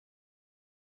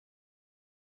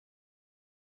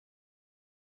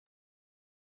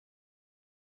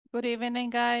Good evening,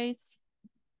 guys.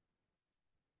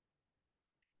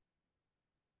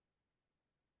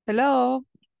 Hello.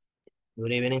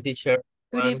 Good evening, teacher.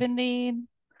 Good evening.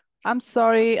 I'm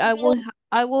sorry. I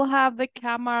will have the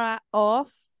camera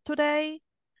off today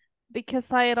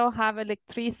because I don't have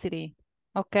electricity.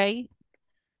 Okay.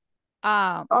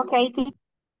 Okay,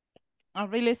 I'm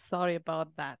really sorry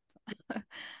about that. But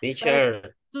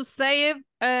Teacher, to save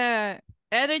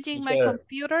energy in my teacher,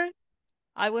 computer,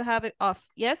 I will have it off.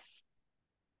 Yes,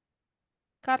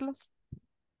 Carlos?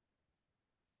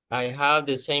 I have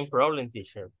the same problem,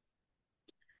 teacher.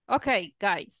 Okay,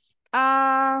 guys.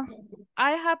 I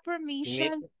have Y mire,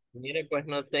 permission. mire, pues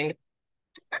no tengo.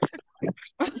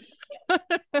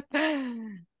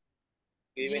 Good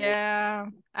evening. Yeah,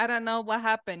 I don't know what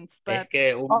happens, Es but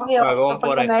que hubo un obvio, apagón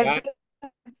por porque no es... acá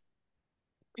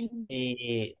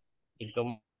y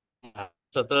como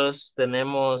nosotros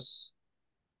tenemos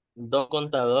dos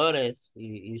contadores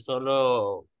y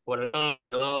solo por eso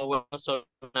no, bueno, solo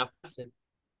una fase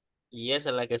y esa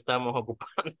es la que estamos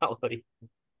ocupando ahorita.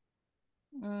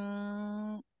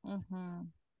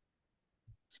 ujú.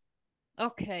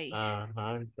 Okay,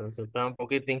 Ajá, entonces está un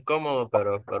poquito incómodo,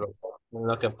 pero en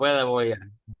lo que pueda voy a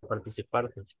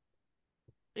participar.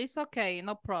 it's okay,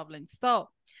 no problem. So,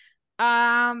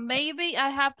 maybe I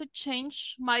have to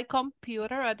change my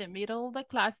computer at the middle of the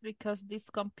class because this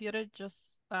computer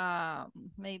just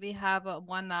maybe have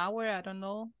 1 hour, I don't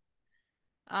know.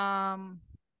 Um,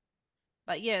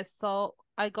 but yes, so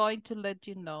I'm going to let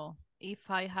you know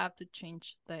if I have to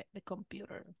change the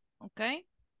computer, okay?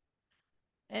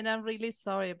 And I'm really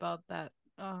sorry about that.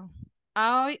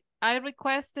 I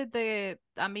requested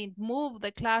move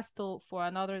the class to for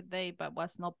another day, but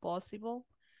was not possible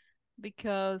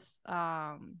because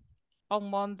on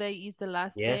Monday is the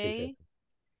last Yes, teacher. day,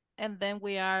 and then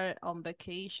we are on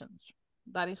vacations.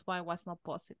 That is why it was not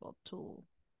possible to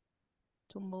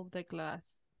move the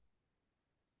class.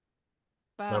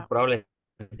 No But problem,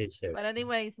 teacher. but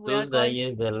anyways, we are Tuesday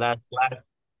going. is the last class,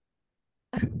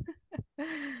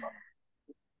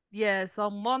 Yes,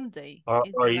 on Monday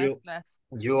is or the last class.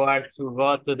 you are to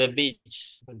go to the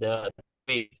beach. The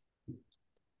beach.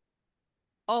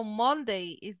 On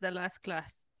Monday is the last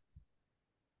class.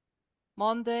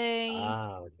 Monday,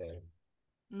 Ah, okay.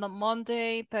 no,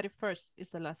 Monday 31st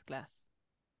is the last class.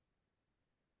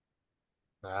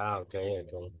 Ah, okay,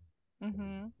 okay.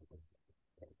 Mm-hmm.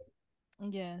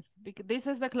 Yes, because this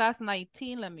is the class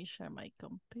 19. Let me share my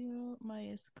computer,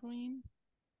 my screen.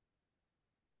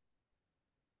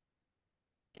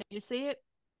 Can you see it?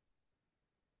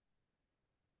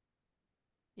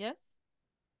 Yes?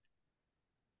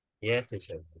 Yes,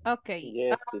 teacher. Okay.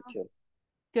 Yes, teacher.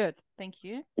 Good. Thank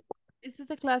you. This is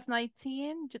the class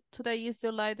 19. Today is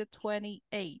July the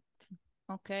 28th.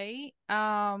 Okay.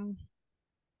 Let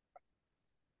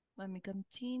me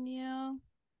continue.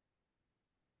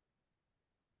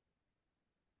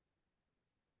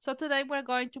 So today we're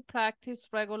going to practice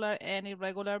regular and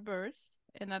irregular verbs,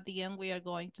 and at the end we are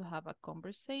going to have a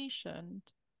conversation.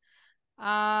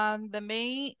 The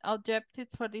main objective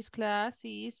for this class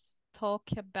is talk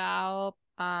about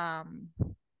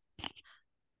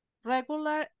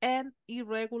regular and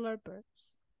irregular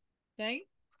verbs. Okay,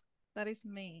 that is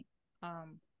main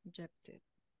objective.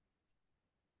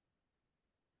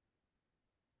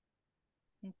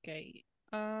 Okay.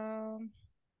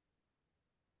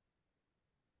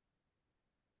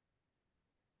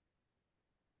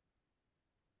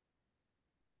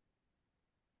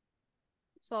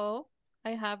 So I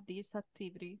have this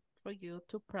activity for you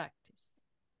to practice.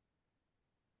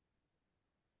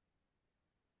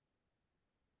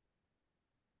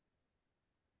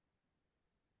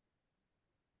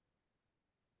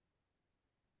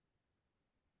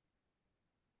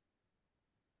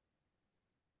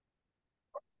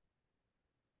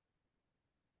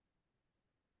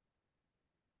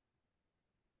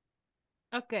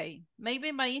 Okay,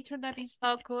 maybe my internet is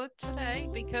not good today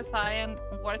because I am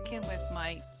working with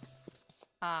my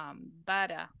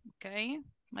data, okay?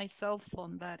 My cell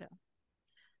phone data.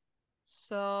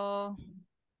 So,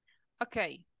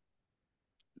 okay.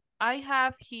 I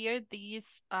have here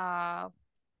these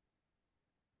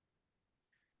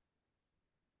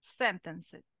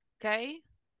sentences, okay?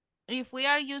 If we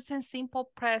are using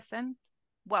simple present,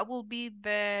 what will be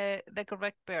the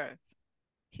correct verb?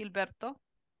 Gilberto?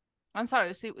 I'm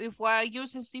sorry, so if we are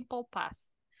using simple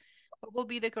past, what will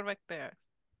be the correct verb?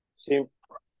 Simple.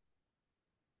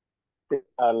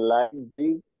 I like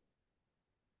the.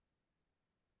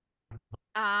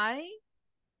 I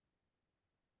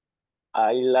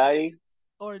I like.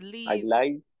 or I leave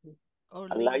like. or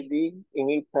I like leave. the in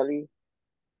Italy.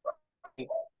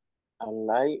 I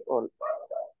like or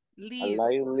Live.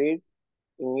 I lived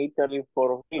in Italy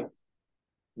for weeks.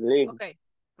 Live. Okay.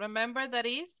 Remember that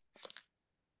is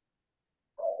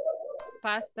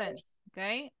past tense.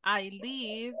 Okay. I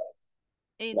live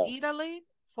in No, Italy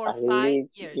for I 5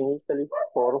 lived in years. Italy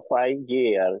for 5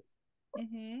 years.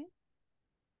 Mm-hmm.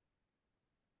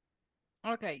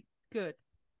 Okay, good.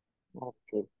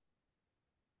 Okay.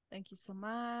 Thank you so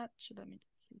much. Let me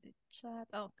see the chat.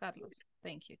 Oh, Carlos.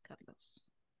 Thank you, Carlos.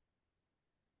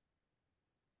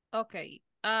 Okay.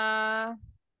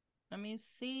 Let me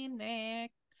see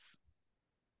next.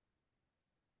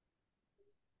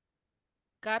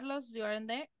 Carlos, you are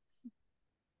next.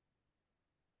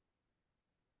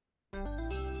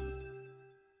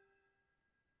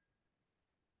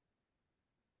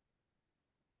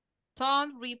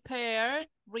 Don't repair,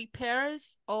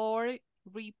 repairs, or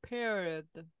repaired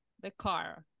the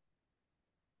car.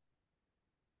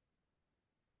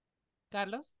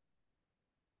 Carlos?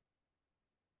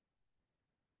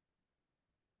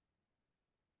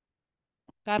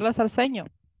 Carlos Arceño.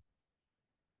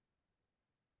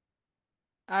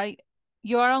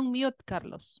 You are on mute,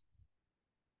 Carlos.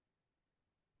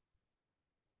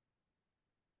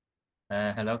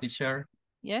 Hello, teacher.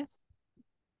 Yes?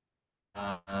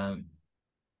 Um,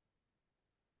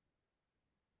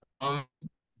 um,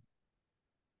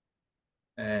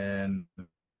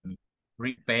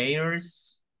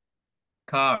 repairs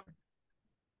car.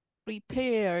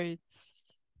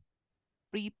 Repairs.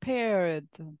 Repaired,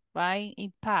 right?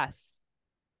 In past.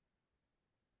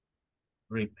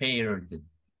 Repaired.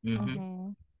 Mm-hmm.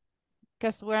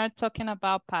 Because we're talking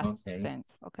about past Okay.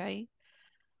 tense, okay?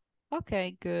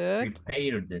 Okay, good.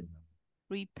 Repaired.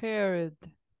 Repaired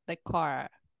the car.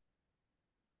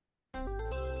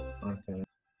 Okay.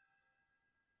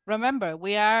 Remember,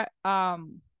 we are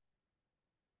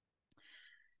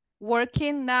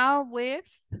working now with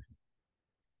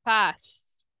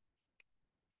past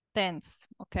tense,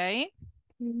 okay?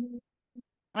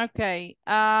 Okay,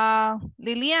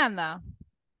 Liliana.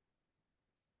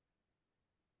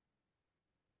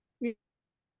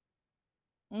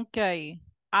 Okay,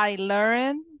 I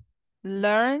learns,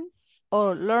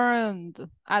 or learned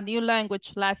a new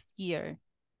language last year.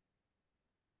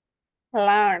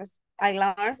 Learns. I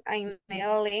learned a new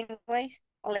language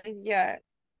last year.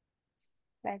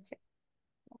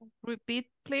 Repeat,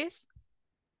 please.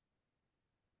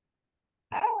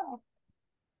 Oh.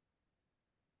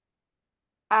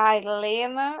 I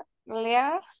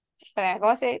espera,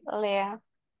 ¿cómo se dice?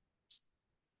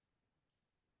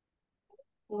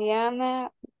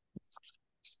 Liana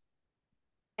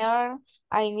learned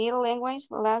a new language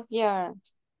last year.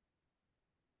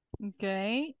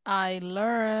 Okay, I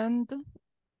learned,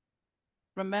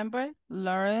 remember,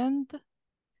 learned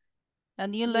a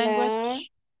new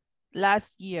language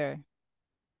last year.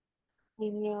 A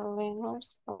new language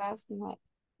last night.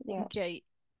 Yes. Okay,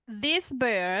 this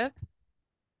verb,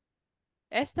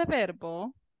 este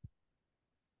verbo,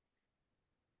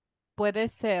 puede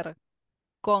ser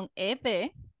con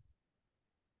ed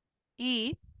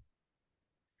y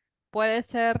puede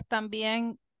ser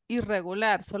también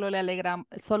irregular, solo le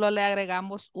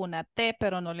agregamos una T,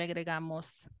 pero no le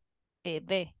agregamos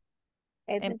ed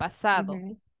en pasado.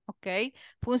 Ujú. ¿Ok?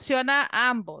 Funciona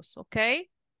ambos, ¿ok?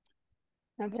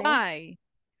 Okay. Why?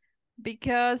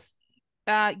 Because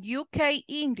UK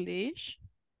English,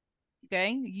 ¿ok?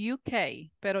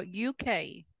 UK, pero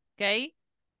UK, ¿ok?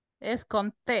 Es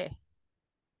con T.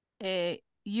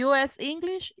 US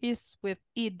English is with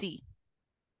ED.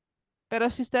 Pero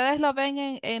si ustedes lo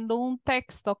ven en un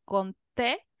texto con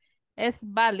T, es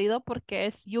válido porque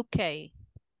es UK,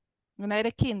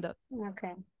 United Kingdom.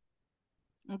 Okay.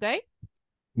 Okay?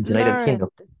 United Kingdom.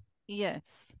 Learned.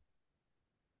 Yes.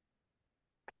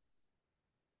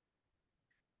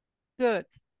 Good.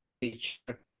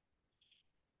 Teacher.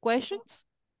 Questions?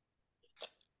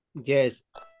 Yes.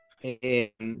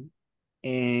 In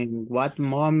what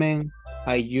moment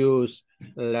I use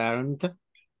learned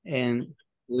and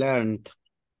learned?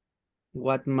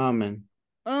 What moment?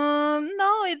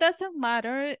 No, it doesn't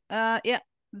matter. Yeah,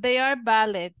 they are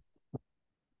valid.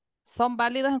 Son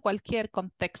válidos en cualquier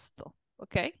contexto.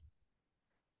 Okay?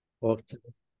 Okay.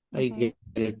 I Mhm. get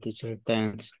it, teacher.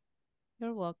 Thanks.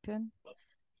 You're welcome.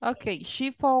 Okay,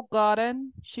 she forgot,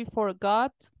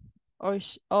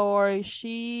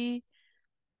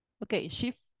 okay,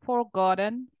 she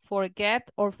forgotten,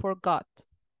 forget, or forgot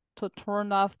to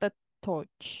turn off the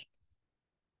torch.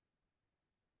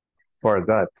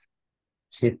 Forgot.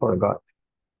 She forgot.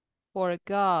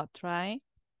 Forgot, right?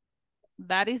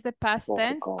 That is the past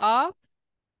tense Forgot. of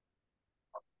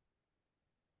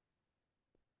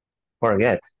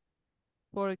Forget.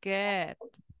 forget.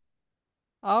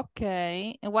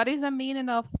 Okay. And what is the meaning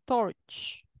of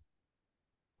torch?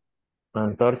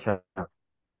 Antorcha.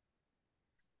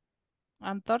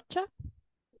 Antorcha?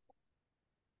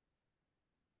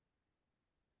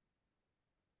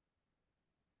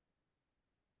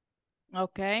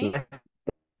 Okay.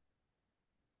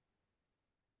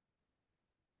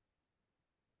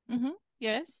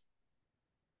 Yes.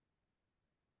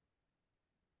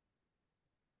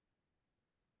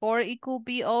 Or it could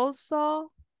be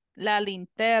also la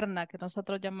linterna que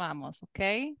nosotros llamamos,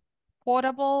 okay?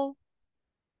 Portable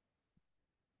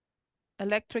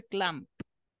electric lamp.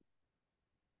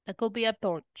 That could be a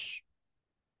torch.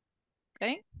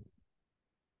 Okay?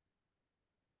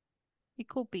 It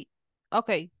could be.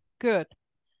 Okay, good.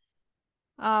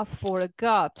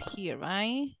 Forgot here,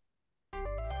 right?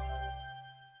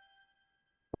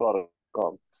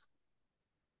 Forgot.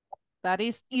 That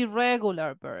is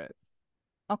irregular verb.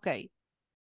 Okay.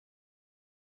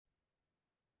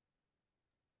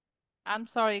 I'm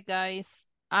sorry, guys.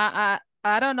 I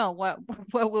don't know what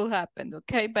what will happen,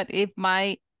 okay? But if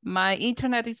my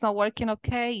internet is not working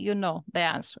okay, you know the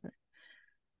answer.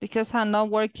 Because I'm not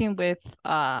working with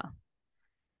Wi-Fi.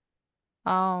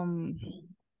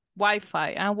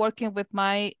 I'm working with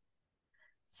my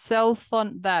cell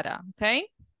phone data, okay?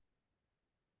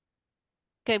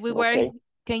 Okay, we were Okay.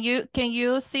 can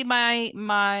you see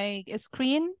my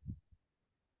screen?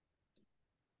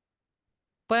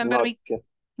 ¿Pueden ver Not mi? yet.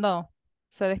 No,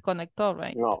 se desconectó,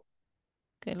 right? No.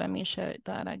 Okay, let me share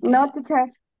that again. No, teacher.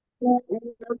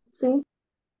 Sí.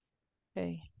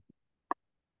 Okay.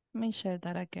 Let me share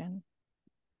that again.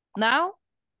 Now?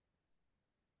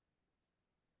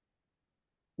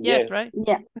 Yes, Yes. right?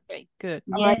 Yeah. Okay, good.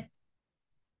 Yes.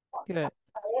 Good.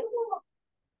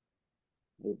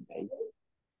 Okay.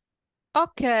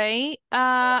 Okay.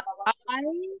 I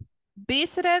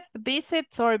visited my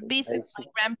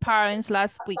grandparents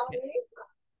last weekend.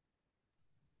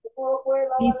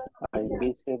 I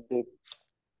visited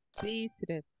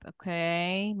Visited,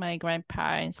 okay, my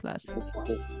grandparents last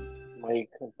week. my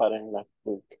grandparents last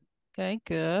week. Okay,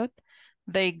 good.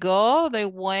 They go, they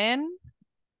went,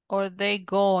 or they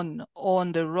gone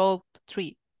on the road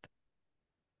trip.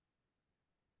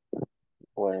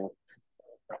 Went.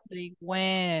 They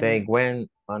went. They went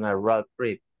on a road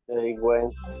trip. They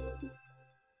went.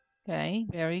 Okay,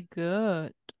 very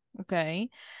good. Okay.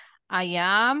 I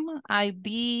am, I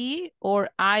be, or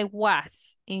I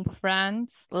was in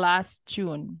France last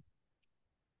June.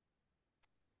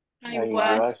 I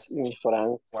was in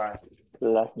France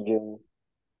last June.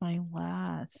 I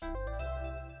was.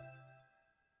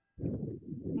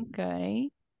 Okay.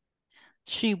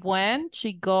 She went,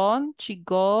 she gone, she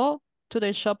go to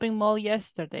the shopping mall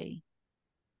yesterday.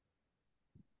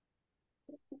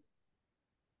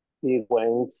 He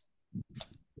went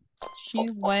She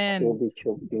to went. the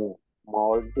shopping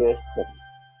mall yesterday.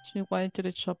 She went to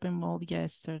the shopping mall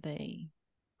yesterday.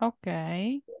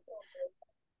 Okay.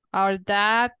 Our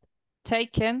dad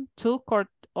took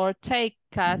or take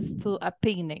us to a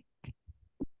picnic.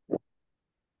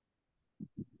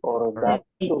 Or that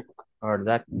took. Or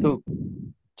that took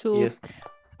Took.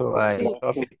 to a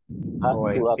shopping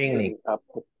or a picnic.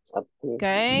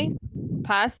 Okay.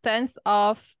 Past tense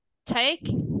of take,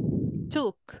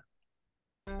 took.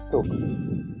 Took.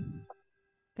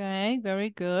 Okay, very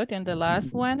good. And the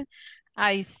last one,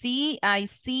 I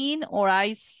seen, or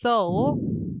I saw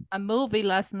a movie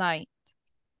last night.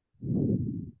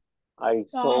 I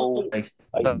saw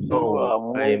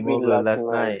a movie last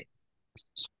night.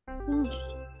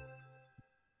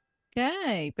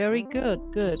 Okay, very good,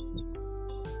 good.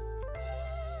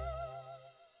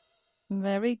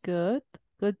 Very good,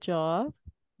 good job.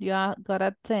 You got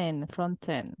a 10 from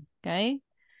 10, okay?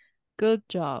 Good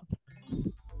job.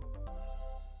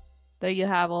 There you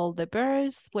have all the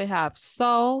verbs. We have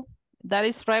so, that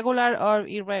is regular or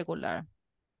irregular?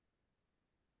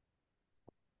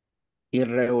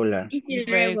 Irregular.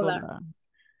 Irregular.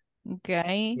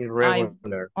 Okay.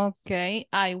 Irregular. Okay.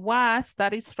 I was,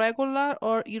 that is regular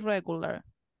or irregular?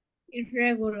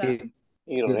 Irregular.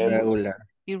 Irregular.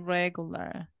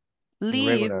 Irregular.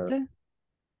 Irregular.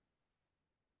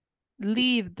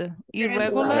 Lived.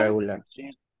 Irregular? Irregular.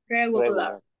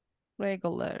 Regular.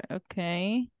 Regular.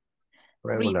 Okay.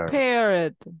 Regular.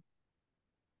 Repaired.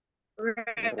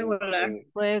 Regular.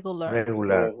 Regular.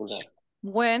 Regular.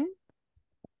 When?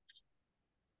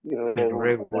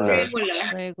 Irregular.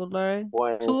 Regular.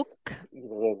 Once. Took.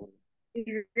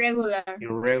 Irregular.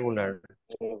 Irregular.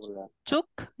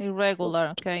 Took. Irregular.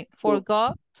 Okay.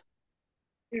 Forgot.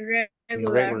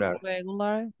 Irregular.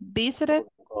 Regular. Visited.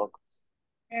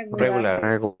 Regular.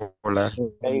 Regular.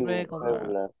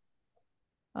 Regular.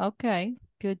 Okay.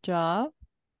 Good job.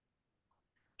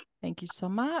 Thank you so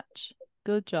much.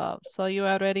 Good job. So you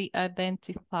already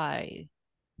identified.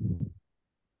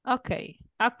 Okay.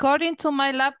 According to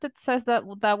my lab, it says that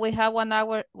we have 1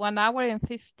 hour and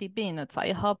 50 minutes.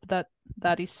 I hope that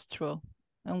that is true.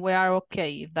 And we are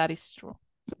okay if that is true.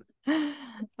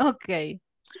 Okay.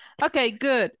 Okay,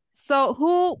 good. So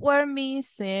who were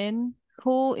missing?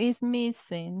 Who is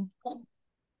missing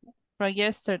from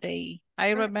yesterday?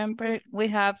 I remember we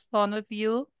have some of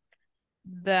you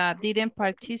that didn't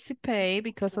participate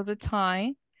because of the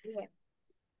time.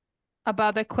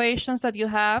 About the questions that you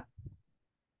have.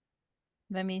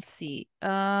 Let me see. Who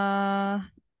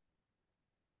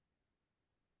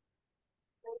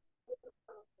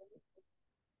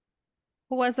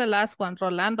was the last one?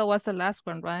 Rolando was the last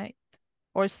one, right?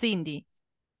 Or Cindy?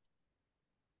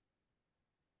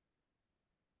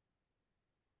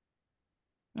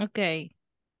 Okay.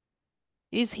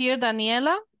 Is here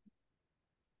Daniela?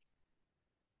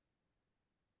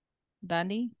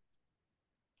 Danny?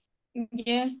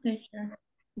 Yes, teacher.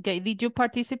 Okay, did you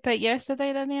participate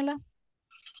yesterday, Daniela?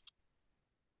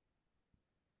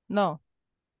 No.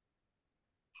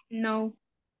 No.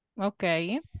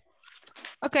 Okay.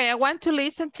 Okay, I want to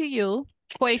listen to you.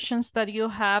 Questions that you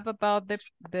have about the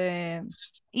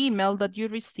email that you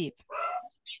received.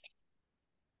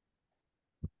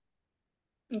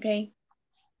 Okay.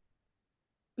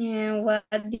 And what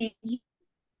did you...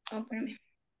 Oh, espérame.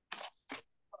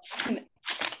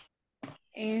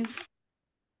 Es...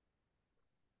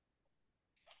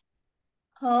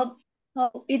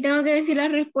 Y tengo que decir la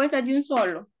respuesta de un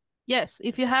solo. Yes,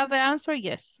 if you have the answer,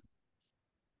 yes.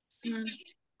 Mm,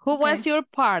 Who okay. was your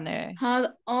partner?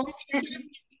 How often...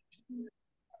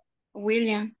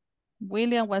 William.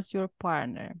 William was your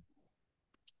partner.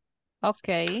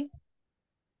 Okay.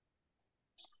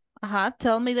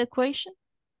 Tell me the question.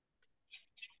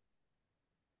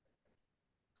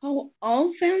 How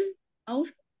often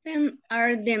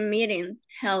are the meetings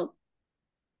held?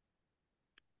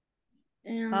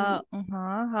 How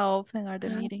often are the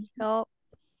meetings held?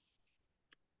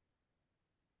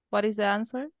 What is the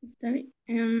answer? 2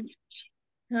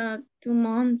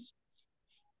 months.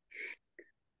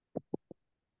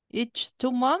 Each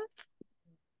 2 months?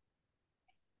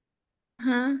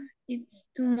 It's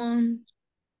 2 months.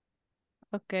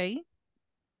 Okay.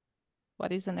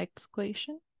 What is the next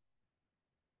question?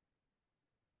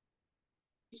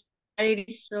 It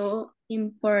is so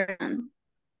important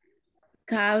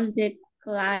because the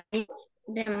client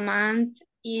demands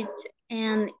it,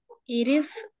 and if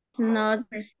it's not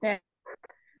respected,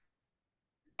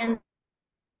 and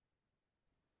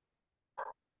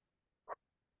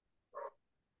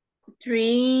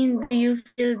 3, do you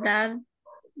feel that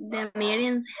the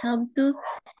meetings help to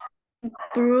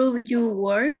improve your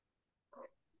work?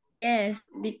 Yes,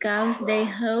 because they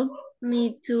help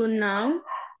me to know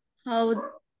how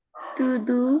to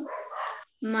do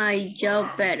my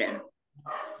job better.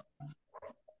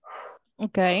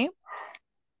 Okay.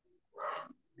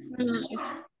 Solo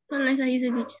esas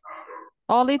hice dicho.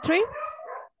 Only 3?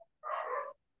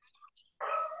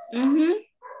 Mm-hmm.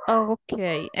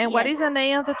 Okay. And what Yes. is the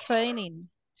name of the training?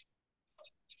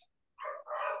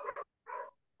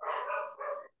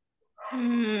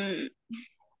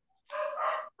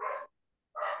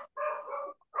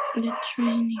 The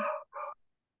training.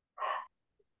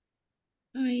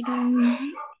 I don't know.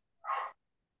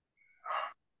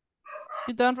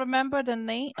 You don't remember the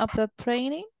name of the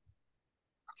training?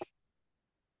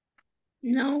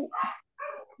 No.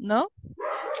 No?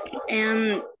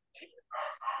 And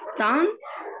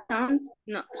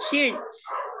no, shirts.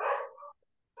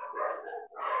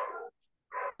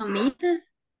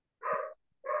 Tomitas.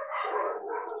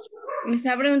 Me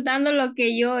está preguntando lo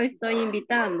que yo estoy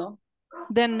invitando.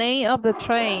 The name of the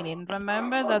training.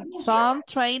 Remember that some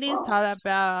trainings are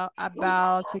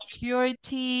about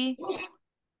security.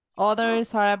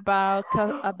 Others are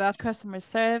about customer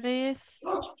service.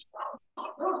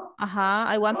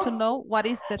 I want to know what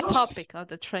is the topic of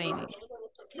the training.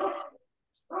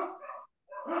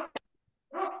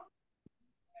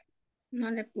 No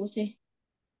le puse.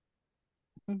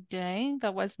 Okay,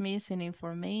 that was missing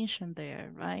information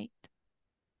there, right?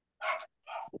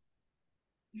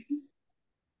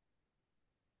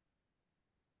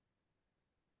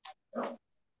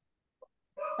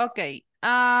 Okay,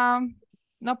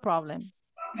 no problem.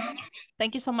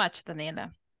 Thank you so much,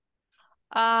 Daniela.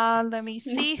 Let me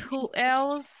see who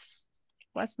else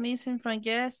was missing from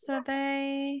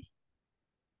yesterday.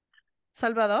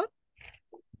 Salvador?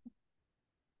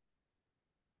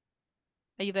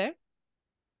 Are you there?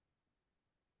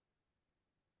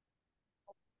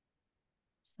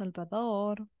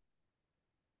 Salvador?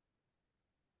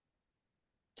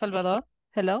 Salvador?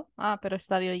 Hello? Ah, pero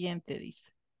está de oyente,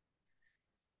 dice.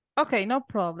 Okay, no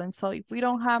problem. So if we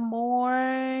don't have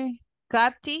more,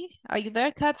 Kathy, are you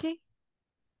there, Kathy?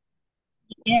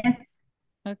 Yes.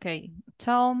 Okay,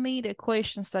 tell me the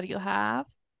questions that you have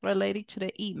related to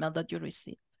the email that you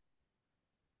received.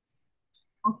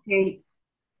 Okay.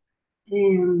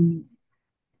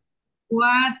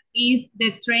 What is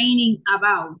the training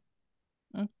about?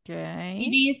 Okay.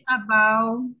 It is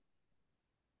about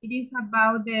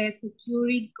the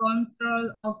security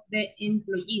control of the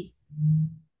employees.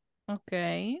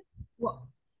 Okay.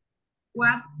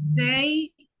 What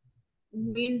day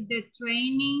will the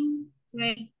training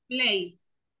take place?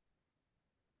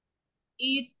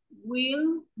 It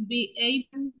will be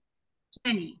April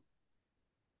 20.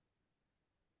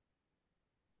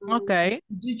 Okay.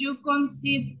 Do you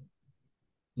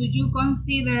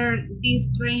consider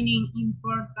this training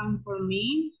important for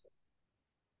me?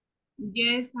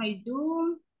 Yes, I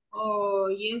do.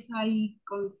 Or yes, I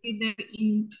consider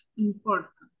it important.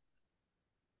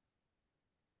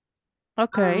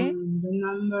 Okay. The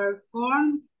number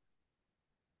 4,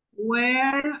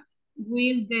 where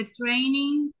will the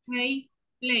training take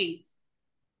place?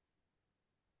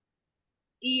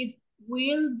 It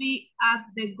will be at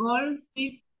the Gold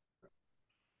Street.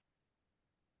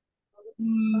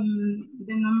 The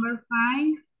number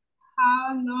 5,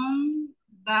 how long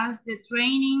does the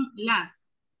training last?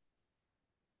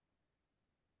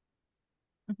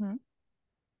 Mhm.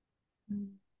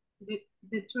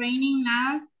 The training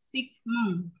lasts 6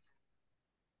 months.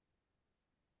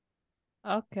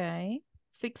 Okay.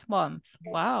 6 months.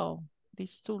 Wow.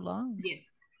 This is too long.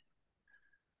 Yes.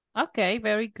 Okay,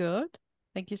 very good.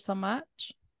 Thank you so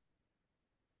much.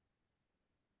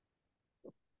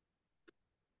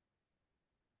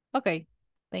 Okay.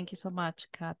 Thank you so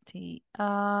much, Kathy.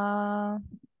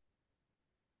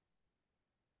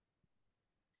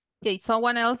 Okay,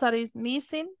 someone else that is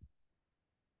missing?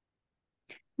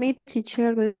 Me,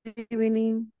 teacher, good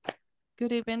evening.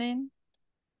 Good evening.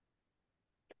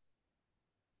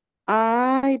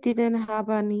 I didn't have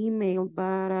an email,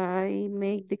 but I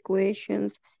make the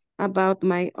questions about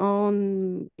my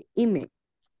own email.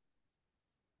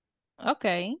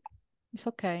 Okay, it's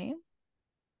okay.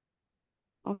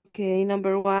 Okay,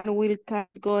 number 1, will Carlos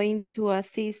going to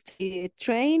assist the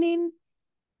training?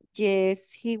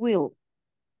 Yes, he will.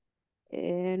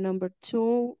 Number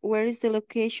 2, where is the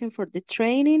location for the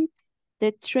training?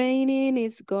 The training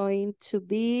is going to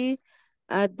be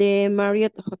at the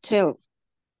Marriott Hotel.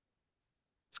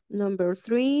 Number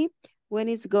 3, when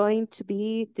is going to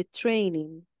be the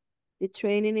training? The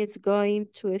training is going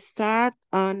to start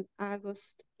on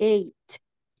August 8th.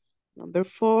 Number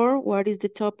 4, what is the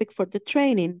topic for the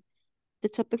training? The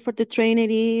topic for the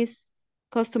training is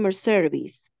customer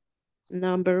service.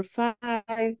 Number 5,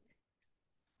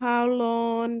 how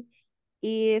long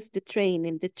is the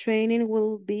training? The training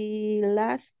will be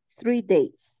last 3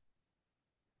 days.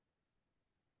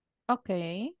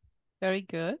 Okay, very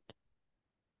good.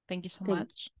 Thank you so Thank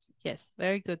much. Yes,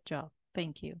 very good job.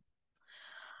 Thank you.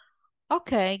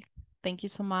 Okay, thank you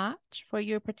so much for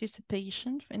your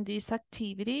participation in this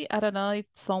activity. I don't know if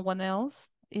someone else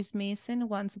is missing,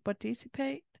 wants to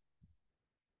participate.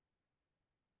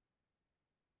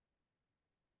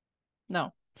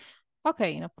 No.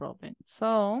 Okay, no problem.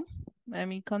 So let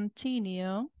me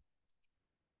continue.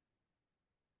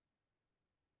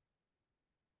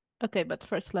 Okay, but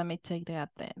first let me take the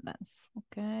attendance.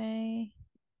 Okay.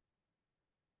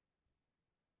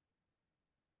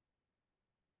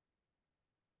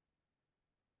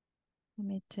 Let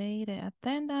me take the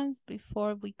attendance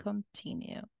before we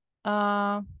continue.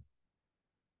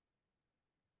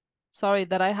 Sorry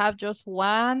that I have just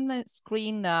one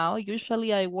screen now.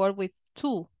 Usually I work with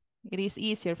 2. It is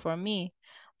easier for me.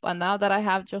 But now that I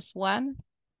have just one,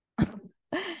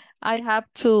 I have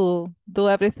to do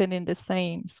everything in the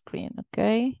same screen,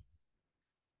 okay?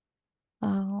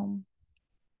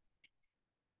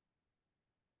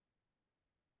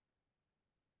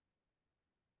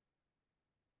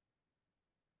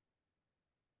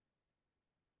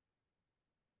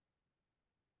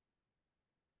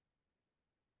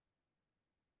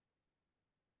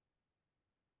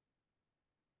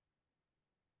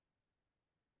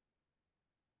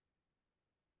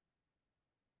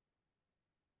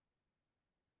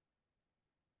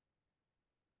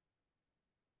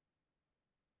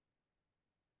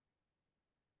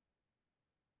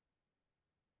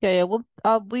 Okay,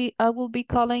 I will be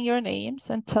calling your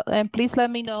names and please let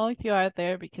me know if you are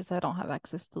there because I don't have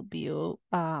access to view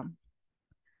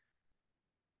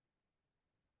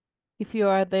if you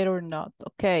are there or not.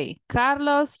 Okay,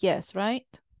 Carlos, yes, right?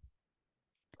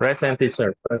 Present,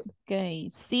 teacher. Present. Okay.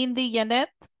 Cindy, Janet.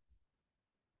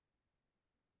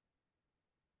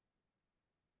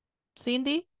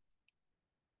 Cindy?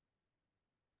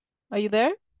 Are you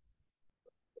there?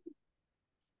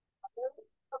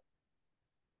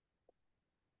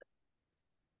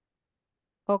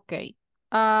 Okay.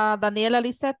 Daniela,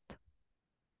 Lisette.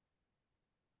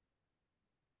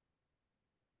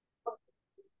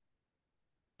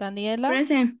 Daniela.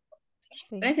 Present.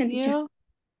 Thank Present, teacher. you.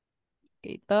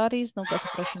 Okay, Doris nunca se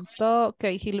presentó.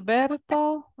 Okay,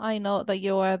 Gilberto, I know that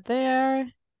you are there.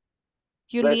 Present,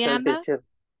 Juliana, teacher.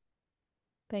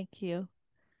 thank you.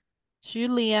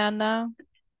 Juliana.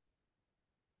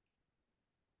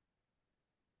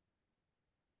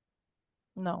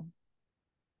 No.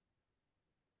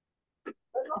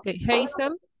 Okay,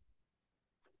 Hazel.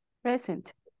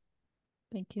 Present.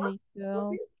 Thank you,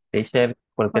 Hazel. Teacher,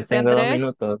 porque José tengo 2 Andrés.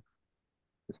 minutos.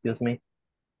 Excuse me.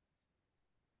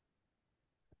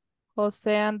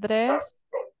 José Andrés.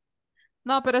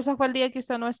 No, pero ese fue el día que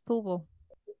usted no estuvo.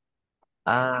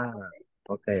 Ah,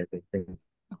 ok, thanks.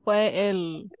 Fue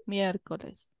el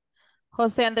miércoles.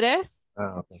 José Andrés,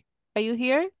 Ah, ok. are you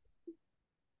here?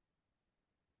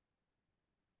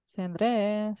 José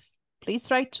Andrés, please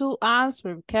try to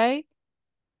answer, okay?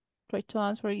 Try to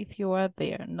answer if you are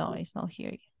there. No, it's not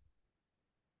here.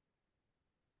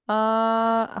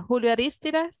 Julio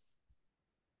Aristides.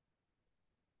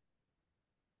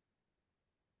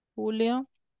 Julio.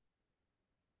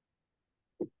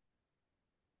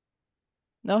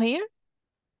 No here?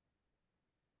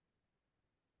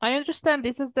 I understand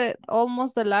this is the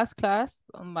almost the last class.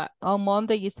 On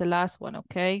Monday is the last one,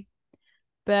 okay?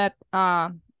 But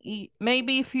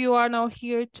maybe if you are not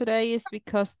here today it's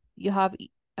because you have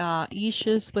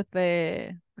issues with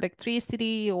the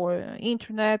electricity or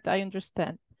internet. I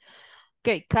understand.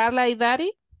 Okay, Carla y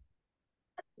Dari.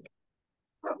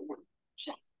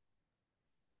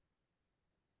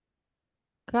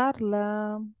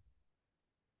 Carla.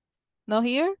 No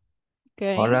here?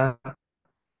 Okay. Hola.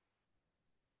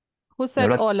 Who said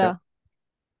Hola, teacher. hola?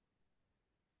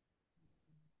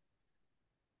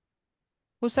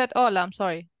 Who said hola? I'm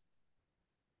sorry.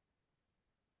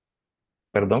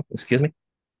 Perdón, excuse me.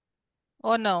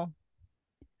 Oh, no.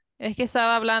 Es que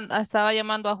estaba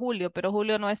llamando a Julio, pero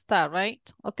Julio no está, right?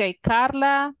 Okay,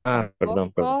 Carla. Ah,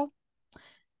 perdón. Tampoco.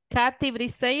 Katy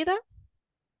Briseida.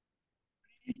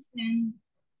 Present.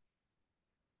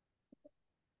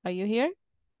 Are you here?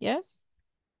 Yes.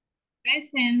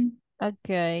 Present.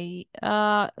 Okay.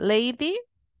 Lady.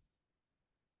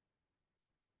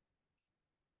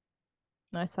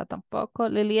 No está tampoco.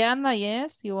 Liliana,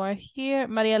 yes, you are here.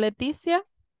 María Leticia.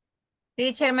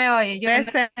 Teacher, me oye. Yo no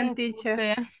Present, teacher.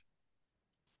 sé.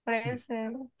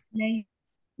 Present. Lady.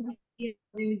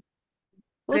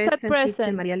 Who said Present, teacher.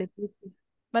 present? María Leticia.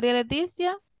 María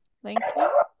Leticia. Thank you.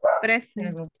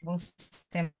 Present.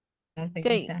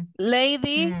 Okay.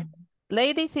 Lady.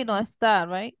 Lady si no está,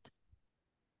 right?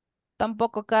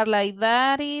 Tampoco Carla y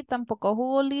Dari. Tampoco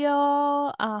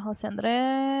Julio. José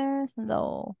Andrés.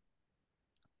 No.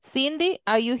 Cindy,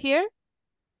 are you here?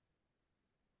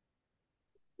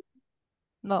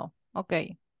 No.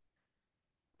 Okay.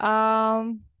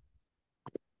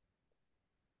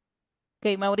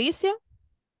 Okay, Mauricio.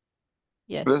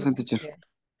 Yes. Present, teacher.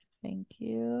 Thank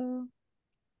you.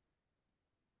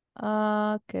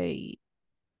 Okay.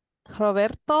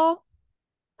 Roberto.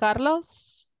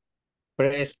 Carlos.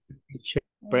 Present, teacher.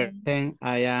 Present.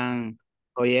 I am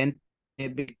oyente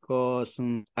because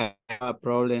I have a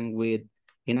problem with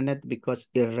internet because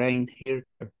it rained here.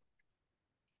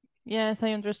 Yes,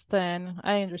 I understand.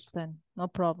 I understand. No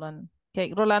problem.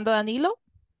 Okay, Rolando Danilo.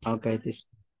 Okay, this.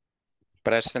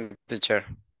 Present, teacher.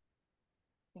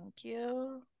 Thank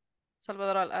you.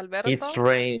 Salvador Alberto. It's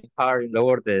rain hard in the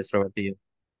bordes, Robertillo.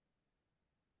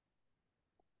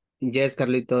 Yes,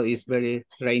 Carlito, it's very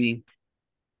raining.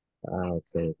 Ah,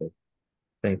 okay.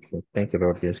 Thank you. Thank you,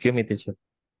 Robertillo. Excuse me, teacher.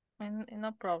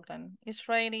 No problem. It's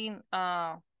raining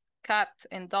cat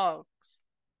and dogs.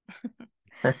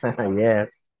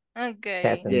 Yes. Okay.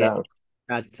 Cats and Yeah, dogs.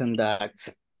 cats and dogs.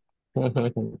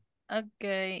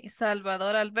 Okay.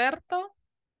 Salvador Alberto.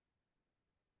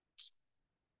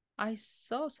 I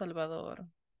saw Salvador.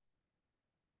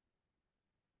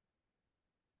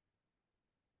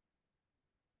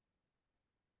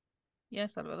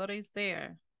 Yes, Salvador is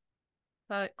there.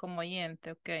 Está como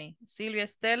oyente, ok. Silvia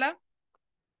Estela.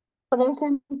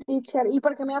 Present, teacher. ¿Y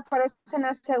por qué me aparece en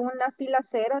la segunda fila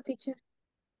 0, teacher?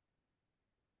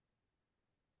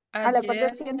 A la par de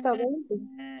Ayer. 120.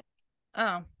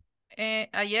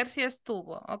 Ayer sí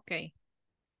estuvo, ok.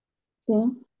 Sí.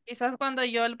 Quizás cuando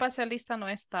yo el pasé lista no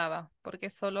estaba, porque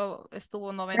solo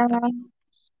estuvo 90 Ah, minutos.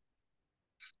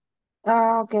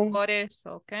 Ah, ok. Por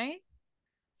eso, ¿ok?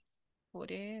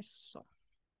 Por eso.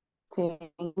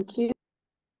 Thank you.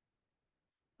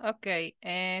 Ok,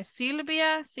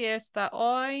 Silvia, si está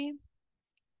hoy.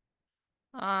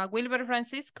 Wilber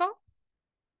Francisco.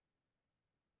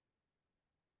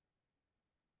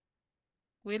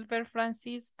 Wilber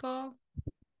Francisco.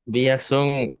 Via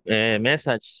Zoom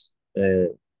message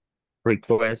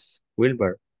request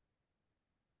Wilbur.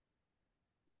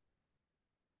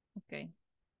 Ok.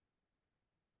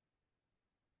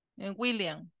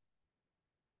 William.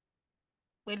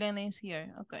 William is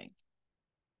here. Okay.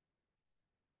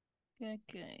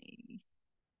 Ok.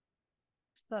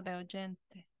 Está de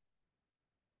oyente.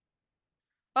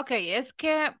 Ok, es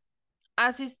que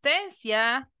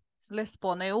asistencia se les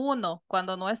pone 1.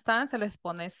 Cuando no están, se les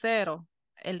pone 0.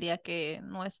 El día que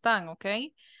no están, ¿ok?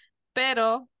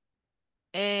 Pero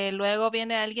luego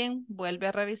viene alguien, vuelve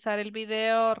a revisar el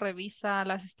video, revisa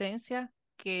la asistencia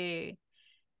que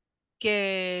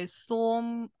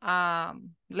Zoom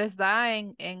les da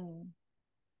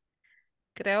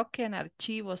creo que en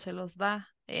archivos se los da.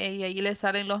 Y ahí les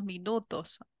salen los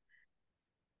minutos.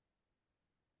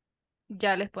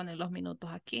 Ya les ponen los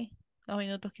minutos aquí. Los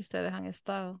minutos que ustedes han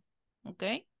estado. ¿Ok?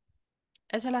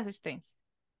 Esa es la asistencia.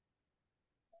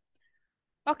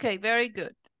 Okay, very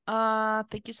good.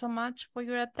 Thank you so much for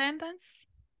your attendance.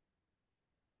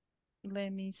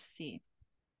 Let me see.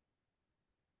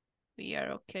 We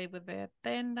are okay with the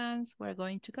attendance. We're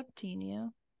going to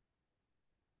continue.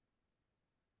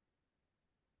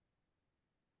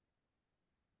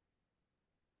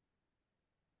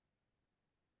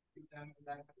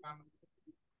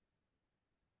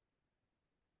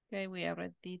 Okay, we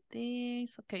already did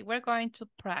this. Okay, we're going to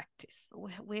practice.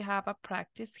 We have a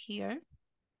practice here.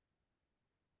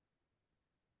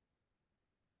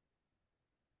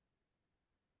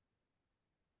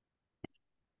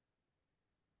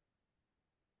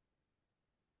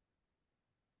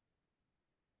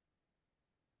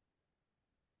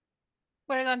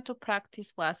 We're going to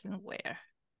practice was and where.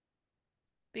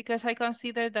 Because I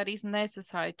consider that it's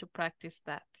necessary to practice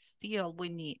that. Still, we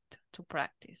need to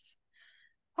practice.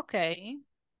 Okay.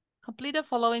 Complete the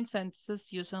following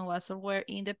sentences using was or where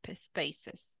in the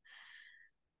spaces.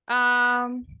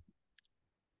 After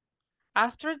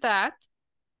that,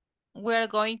 we're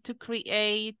going to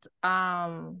create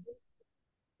the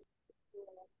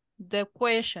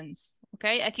questions.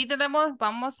 Okay, aquí tenemos,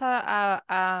 vamos a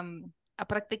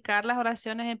practicar las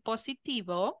oraciones en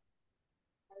positivo,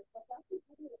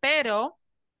 pero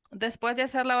después de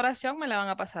hacer la oración me la van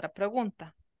a pasar a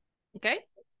pregunta. Ok,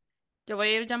 yo voy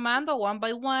a ir llamando one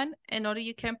by one in order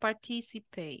you can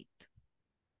participate.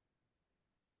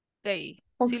 Okay,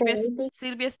 Okay.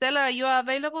 Silvia Stella, are you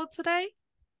available today?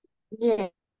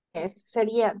 Yes.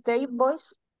 Sería, they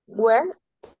boys were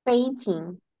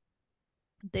painting.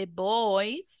 The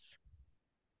boys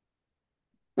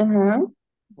Uh-huh.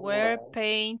 were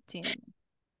painting.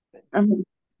 Uh-huh.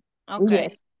 Okay.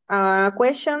 Yes.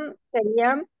 Question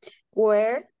sería,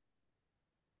 where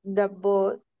the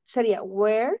boy, sería,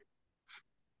 where,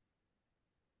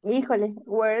 híjole,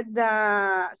 where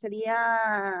the,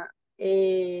 sería,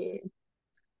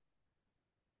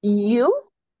 you,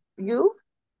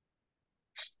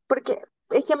 porque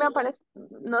es que me aparece,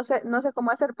 no sé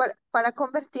cómo hacer para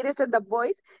convertir ese the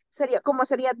boys, sería, como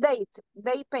sería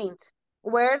they paint,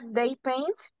 where they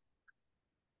paint.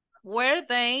 Were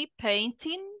they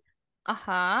painting?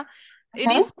 Ajá. It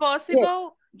Ajá. is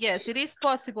possible. Yes, it is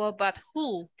possible, but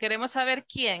who? Queremos saber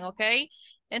quién, ¿ok?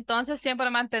 Entonces siempre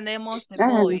mantenemos the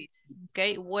Ajá. boys,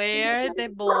 ¿ok? Were the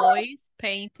boys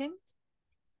painting?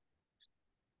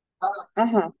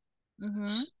 Ajá.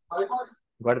 Ujú.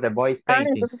 Where the boys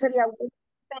painting. Entonces sería where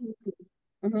painting.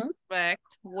 Ujú.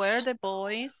 Correct. Were the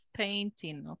boys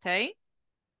painting, ¿ok?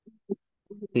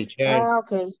 Teacher,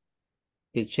 Okay.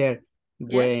 teacher,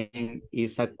 Yes. when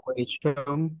it's a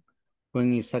question,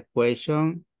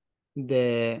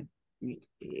 the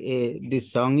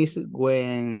song is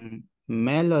when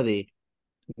melody,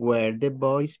 where the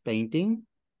boys painting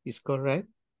is correct.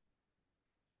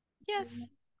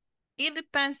 Yes. It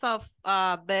depends of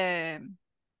the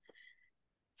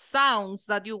sounds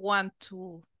that you want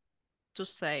to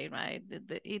say, right?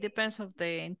 It depends of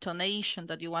the intonation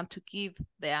that you want to give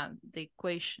the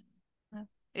equation.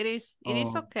 It is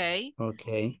Oh, okay.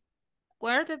 okay.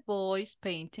 Were the boys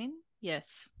painting?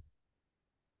 Yes.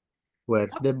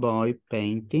 Where's the boy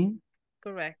painting?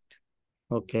 Correct.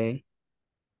 Okay.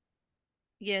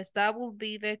 Yes, that will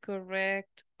be the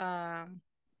correct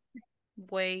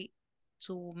way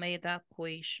to make that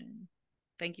equation.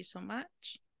 Thank you so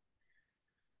much.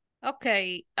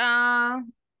 Okay.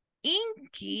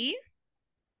 Inky.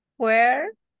 Where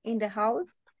In the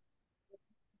house.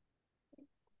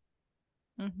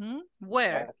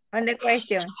 Where? On the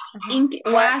question. Inky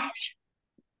What?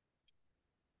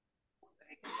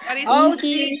 What is Oh,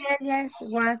 Inky. yes.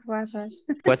 Was.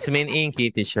 What's mean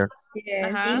inky, teacher?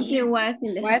 Yes. Inky was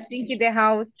in the Was house. Inky the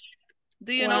house?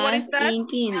 Do you know what Was is that?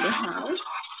 Inky in the house?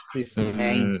 His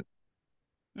name.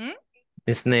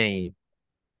 His name.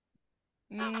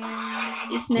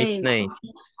 His His name.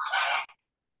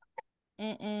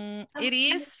 name.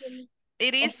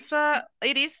 It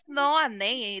is not a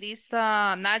name, it is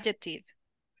an adjective.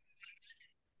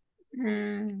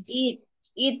 It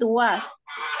was.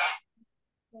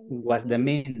 What's the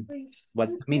meaning?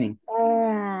 What's the meaning?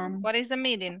 What is the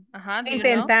meaning? Do you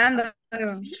know? Intentando.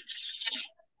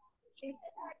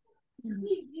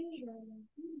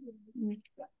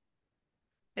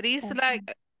 It is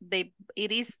like like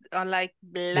It's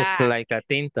black, like a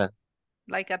tinta.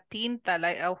 like a tinta,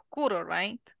 like oscuro,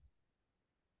 right?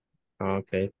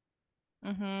 Okay.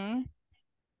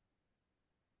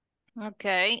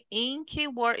 Okay, Inky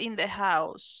were in the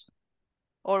house,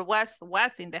 or was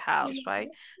in the house, right?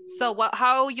 So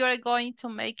how you're going to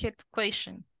make it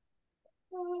question?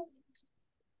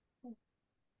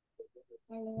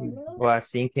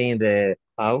 Was Inky in the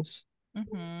house?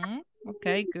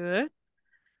 Okay, good.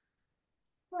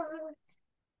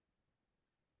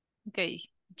 Okay,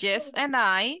 Jess and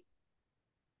I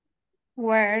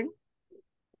Where?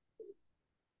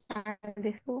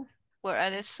 The school. were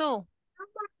at the zoo.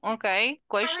 Okay,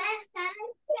 question.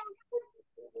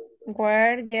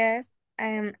 Where? Yes.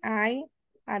 I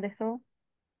at the zoo.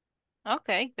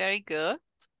 Okay, very good.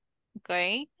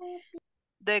 Okay.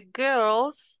 The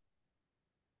girls.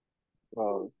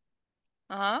 Where?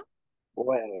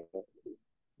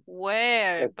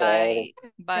 Where? Okay.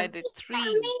 By the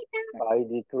tree. By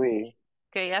the tree.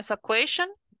 Okay, as a question.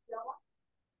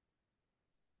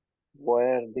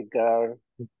 Where the girl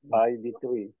by the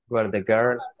tree. Were the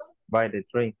girls by the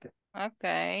tree?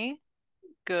 Okay,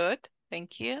 good.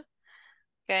 Thank you.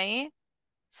 Okay.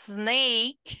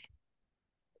 Snake.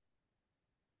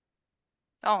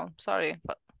 Oh, sorry.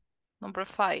 But number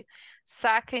 5.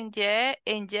 Zach and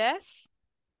Jess.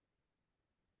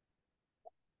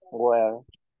 Where?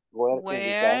 Where in the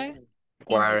Where? garden?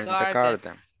 Were in the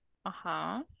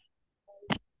garden.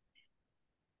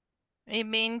 It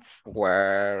means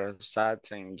Were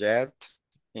Sat and Jet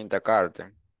in the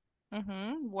garden.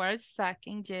 where's Zach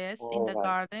and Jess in All the right.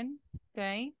 garden?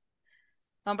 Okay.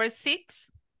 Number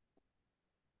 6.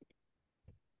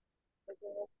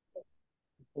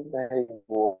 They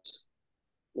was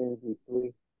in the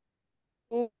tree.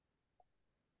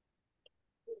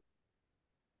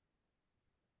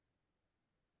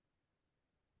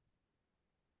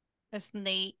 A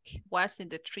snake was in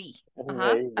the tree.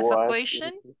 They As a was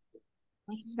question.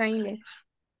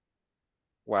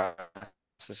 Was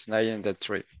a snake in the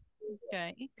tree.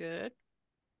 Okay, good.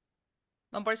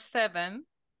 Number 7.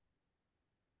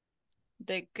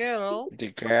 The girl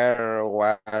The girl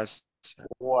was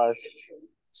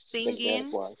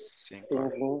singing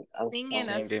singing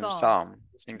a singing song.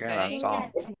 Singing Okay. a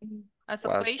song. As a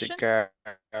Was question. the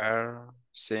girl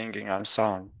singing a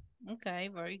song? Okay,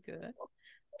 very good.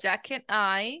 Jack and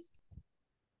I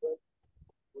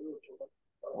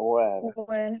where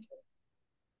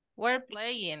were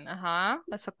playing.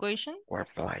 That's a question. We're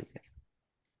playing.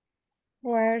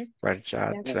 Where? We're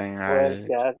chatting. where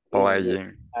Jack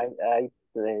Playing. I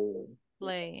playing.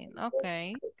 Playing.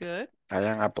 Okay, good. I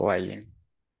am playing.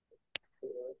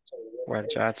 We're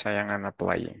chatting. I am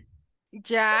playing.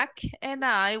 Jack and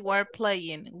I were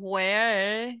playing.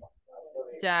 Where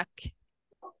Jack?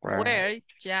 Where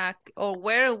Jack or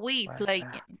where we playing,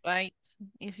 right?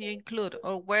 If you include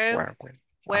or where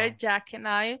Jack and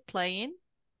I playing.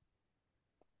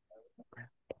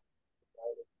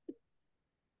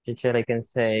 Teacher, I can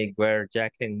say where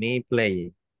Jack and me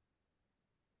playing.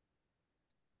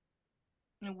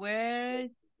 Where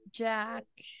Jack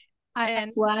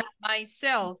and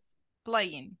myself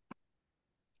playing.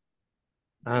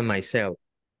 Myself.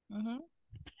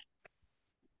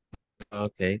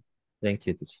 Okay, thank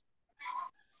you, teacher.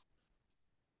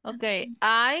 Okay,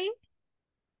 I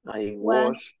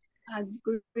was a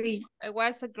great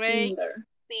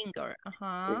singer.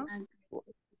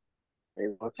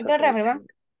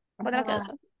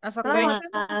 As a question.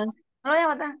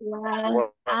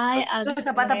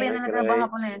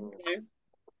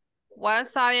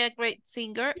 Was I a great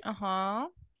singer?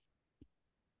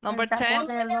 Number 10.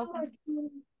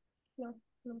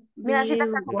 Mira, si está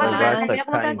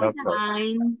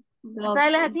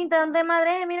la cinta donde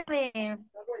madre, mírame.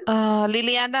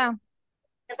 Liliana.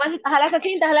 Jala esta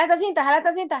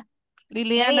cinta.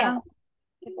 Liliana.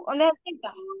 Hola,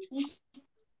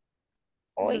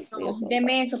 hoy sí, yo soy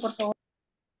Deme eso, por favor.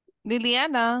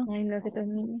 Liliana, Ay, no, que estos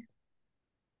niños.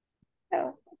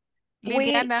 No. We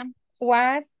Liliana,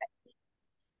 was,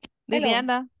 hello.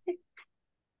 Liliana, ¿me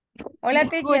Hola,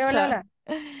 teacher, hola, escucha? hola.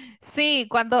 Sí, Sí, es que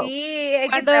cuando,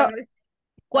 estamos.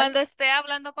 cuando esté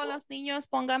hablando con los niños,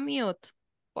 ponga mute,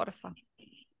 porfa.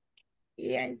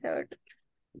 Yeah, I'm sorry.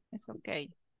 It's okay.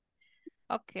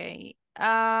 Okay.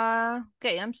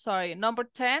 Okay, I'm sorry. Number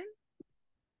 10.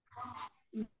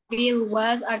 Bill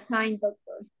was a kind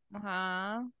doctor.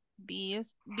 Uh-huh.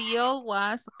 Bill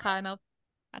was a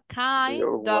kind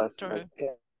There was doctor.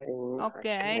 a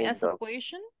Okay, kind as a of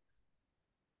question.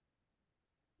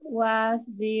 Was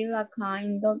Bill a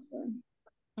kind doctor?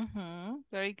 Mm-hmm.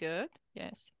 Very good.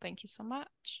 Yes, thank you so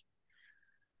much.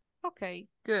 Okay,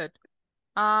 good.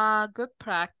 Good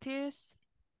practice.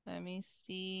 Let me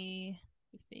see.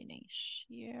 Finish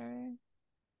here.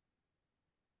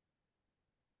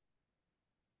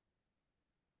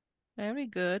 Very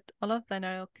good. All of them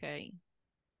are okay.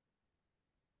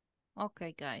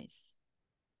 Okay, guys.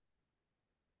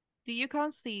 Do you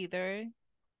consider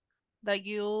that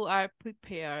you are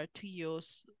prepared to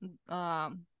use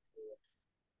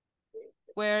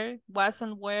where, was,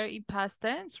 and where in past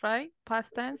tense, right?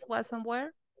 Past tense, was, and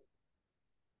where?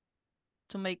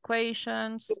 To make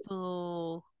equations,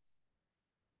 to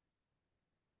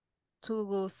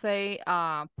say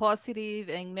positive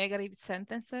and negative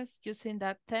sentences using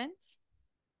that tense?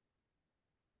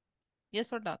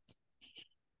 Yes or not?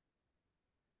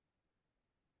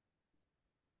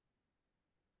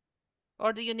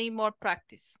 Or do you need more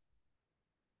practice?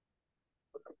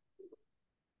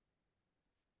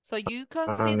 So you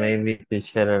consider... Maybe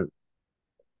teacher,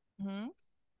 Mhm.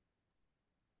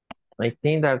 I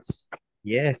think that's,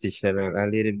 yes, teacher, a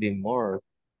little bit more.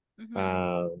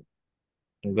 Mhm.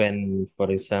 When, for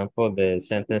example, the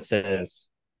sentences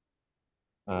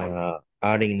are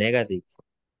in negative.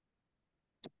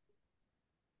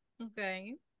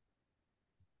 Okay.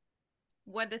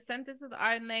 When the sentences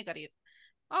are negative.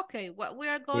 Okay, what we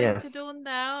are going to Yes. do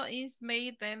now is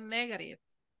make them negative.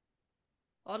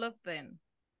 All of them.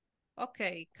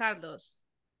 Okay, Carlos.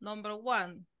 Number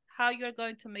 1, how you're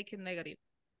going to make it negative?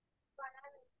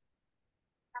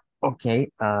 Okay.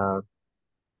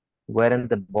 Weren't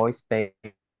the boys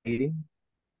fading?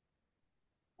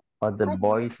 Or the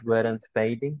boys weren't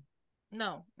fading?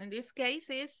 No, in this case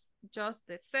is just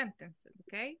the sentence,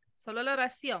 okay? Solo la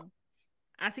oración.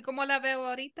 Así como la veo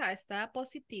ahorita, está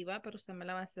positiva, pero usted me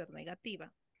la va a hacer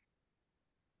negativa.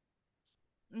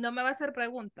 No me va a hacer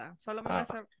pregunta, solo me va a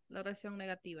hacer la oración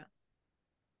negativa.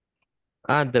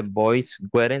 The boys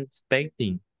weren't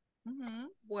fading.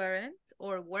 Weren't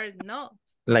or were not.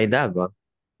 Like that one.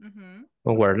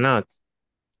 Or were not.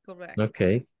 Correct.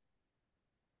 Okay.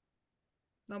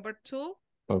 Number 2.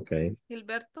 Okay.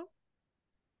 Gilberto.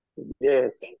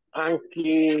 yes.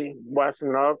 Anki was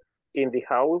not in the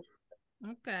house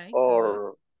Okay, good.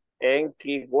 or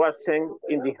Anki wasn't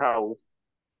in the house.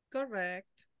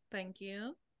 Correct. Thank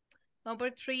you. Number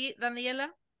 3, Daniela.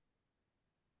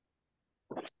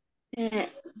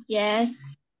 Yes,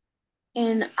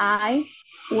 and I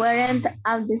weren't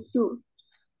at the zoo.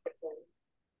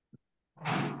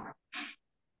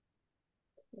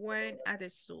 Weren't at the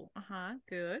zoo.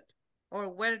 Good. Or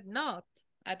were not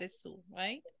at the zoo,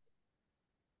 right?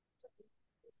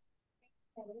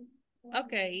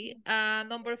 Okay.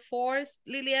 Number 4 is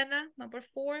Liliana. Number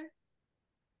 4.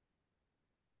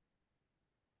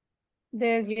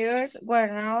 The girls were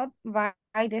not by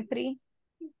the tree.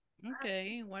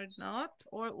 Okay, were not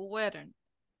or weren't.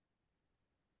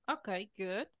 Okay,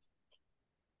 good.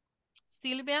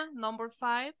 Silvia, number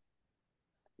 5.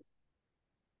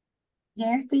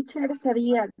 Yes, teacher,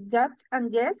 sería Jack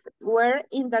and Jess were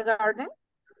in the garden.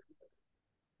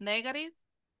 Negative.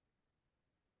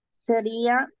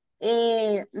 Sería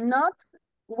not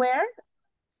where,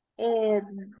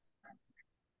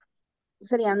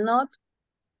 sería not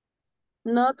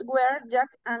where Jack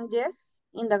and Jess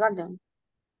in the garden.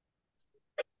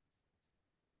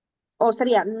 O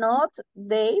sería not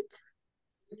date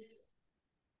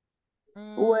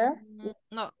where.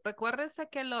 No, recuérdese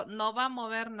que no va a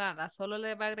mover nada, solo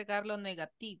le va a agregar lo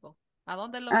negativo. ¿A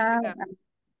dónde lo va a Ah, agregar?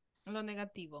 Lo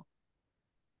negativo.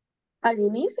 al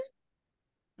inicio.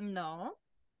 No.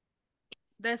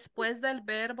 Después del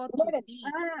verbo to Where? be.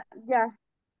 Ya.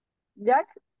 Jack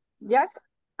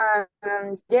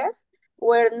and Jess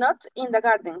were not in the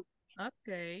garden.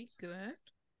 Okay, good.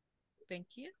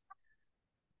 Thank you.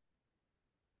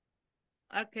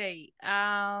 Okay.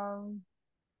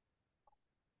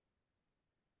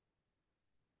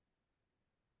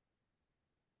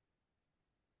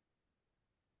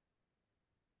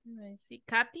 Let me see.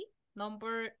 Kathy,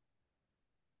 number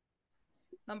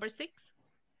 6.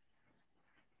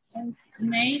 A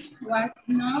snake was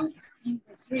not in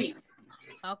the tree.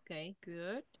 Okay,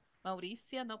 good.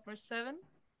 Mauricia, number 7.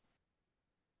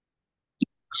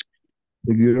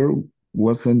 The girl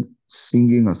wasn't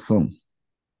singing a song.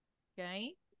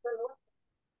 Okay.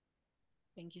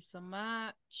 Thank you so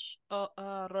much.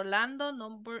 Rolando,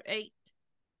 number 8.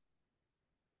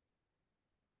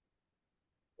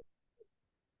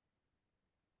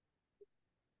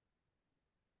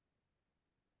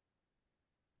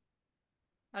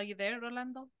 Are you there,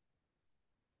 Rolando?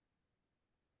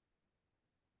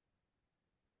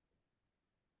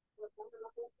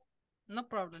 No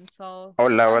problem. So,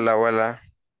 Hola, hola, hola.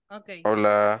 okay.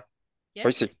 Hola. Yes.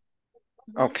 Hoy sí.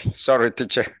 Okay, sorry,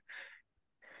 teacher.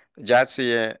 Yes,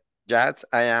 yes,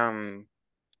 I am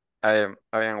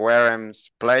where I'm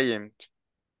playing.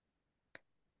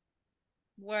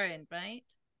 Weren't, right?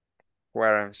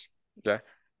 Where I'm, yeah.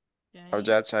 Oh,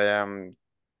 Okay. yes, I am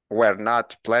where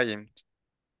not playing.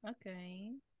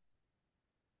 Okay.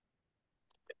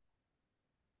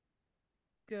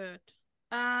 Good.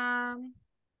 Thank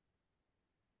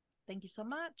you so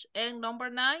much. And number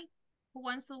 9, who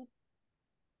wants to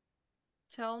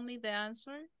tell me the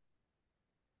answer?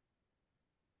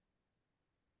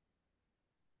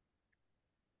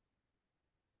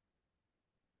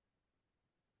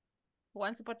 Who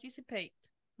wants to participate?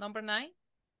 Number 9?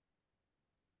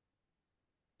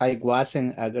 I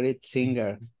wasn't a great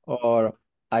singer, or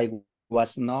I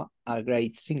was not a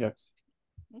great singer.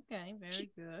 Okay,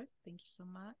 very good. Thank you so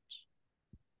much.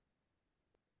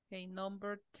 Okay,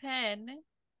 number 10.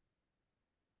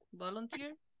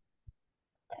 Volunteer?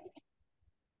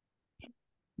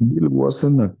 Bill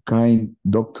wasn't a kind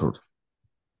doctor.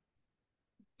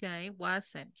 Okay,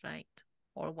 wasn't, right?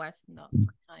 Or was not.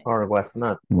 Right. Or was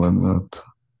not. Well, not.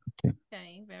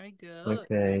 Okay, very good. Okay.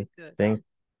 Very good.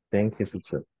 Thank you,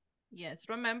 teacher. Yes,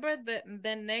 remember the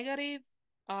negative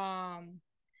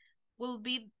will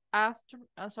be after,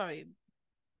 after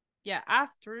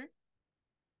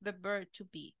the verb to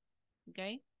be.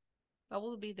 Okay? That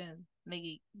will be the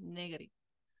negative.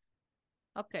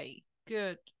 Okay,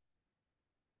 good.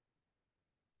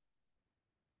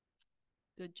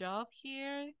 Good job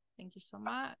here. Thank you so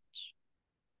much.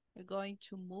 We're going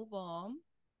to move on.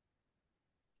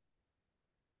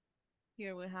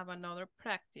 Here we have another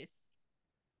practice.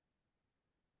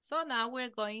 So now we're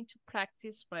going to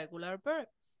practice regular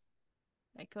verbs.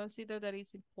 I consider that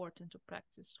it's important to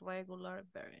practice regular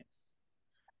verbs.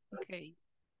 Okay.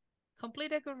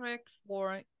 Complete the correct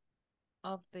form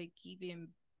of the given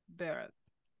verb.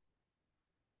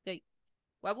 Okay.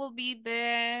 What will be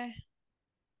the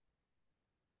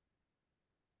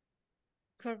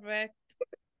correct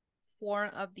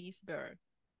form of this verb?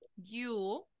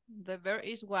 You, the verb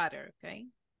is water, okay?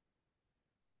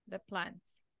 The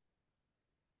plants.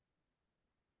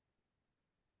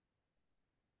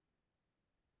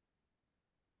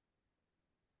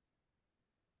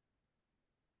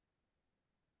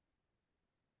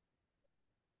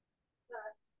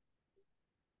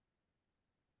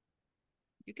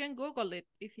 You can Google it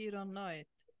if you don't know it.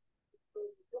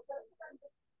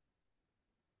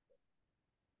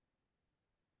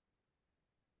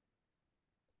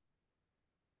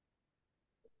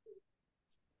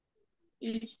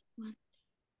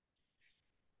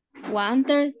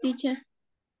 Water, teacher.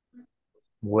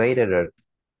 Waiter.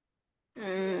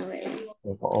 Wait.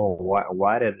 Oh,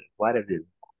 what is it?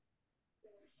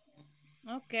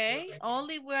 Okay,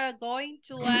 only we're going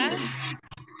to add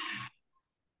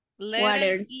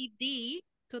letter Waters. ed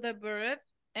to the verb,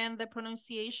 and the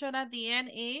pronunciation at the end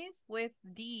is with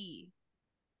D.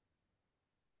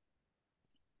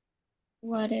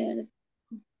 Water.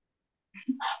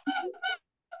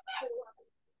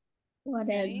 Okay.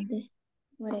 Watered.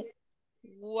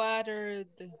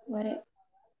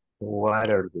 Watered.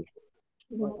 Watered.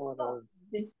 What are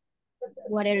they?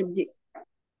 Watered.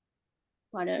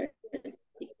 Watered.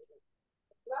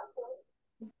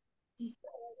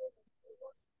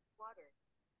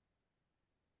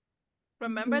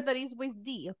 Remember that is with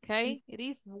D, okay? It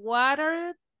is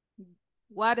watered.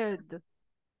 Watered.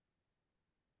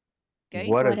 Okay?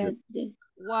 Watered.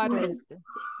 Watered.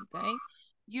 Okay?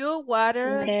 You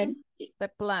watered Watered. the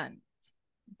plant.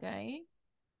 Okay?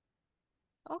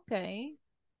 Okay.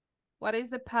 What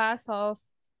is the past of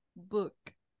book?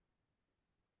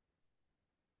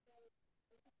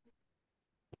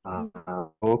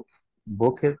 Booked.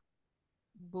 Booked.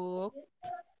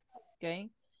 Okay.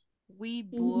 We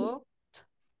booked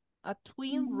a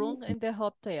twin room in the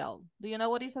hotel. Do you know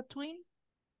what is a twin?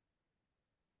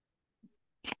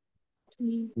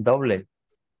 Doble.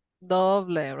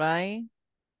 Doble, right?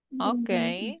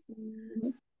 Okay.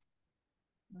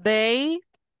 They,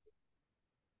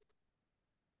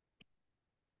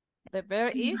 the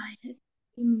verb is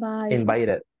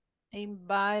Invited.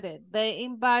 invited. They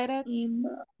invited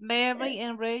Mary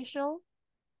and Rachel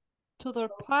to their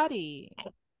party.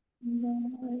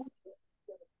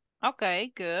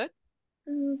 Okay, good.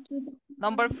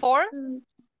 Number 4.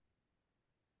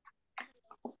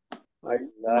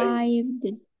 Lived.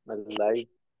 Alive.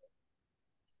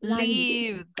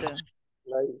 Lived.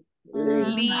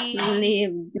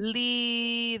 Lived.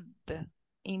 Lived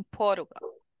in Portugal.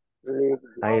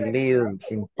 I live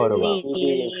in Portugal.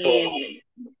 Lived.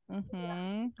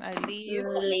 I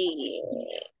lived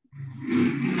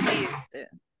Lived.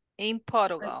 in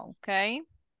Portugal. Okay,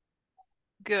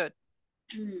 good.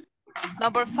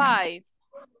 Number 5.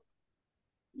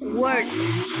 Worked.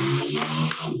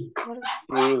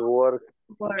 He worked.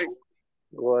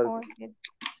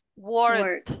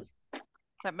 Worked.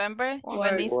 Remember,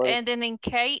 when it's Worked. ending in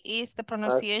K, is the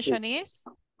pronunciation teacher. is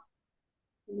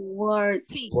Worked.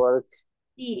 T. Worked.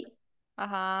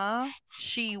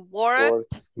 She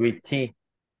worked With T.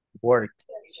 Worked.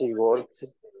 She worked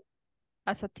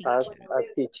as a teacher. as a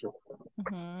teacher.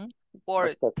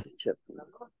 Worked. As a teacher.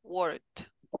 Worked.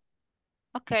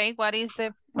 Okay, what is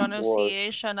the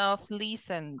pronunciation of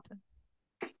listened?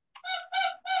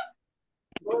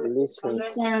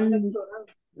 Listened.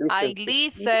 I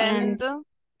listened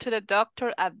to the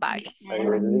doctor advice. I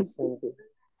listened.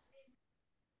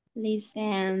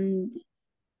 Listened.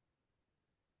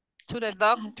 To the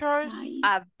doctor's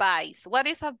advice. What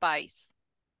is advice?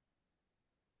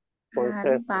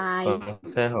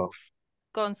 Consejo.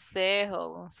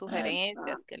 Consejo,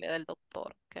 sugerencias que le da el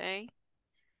doctor, okay?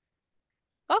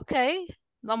 Okay,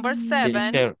 number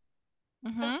 7. Teacher,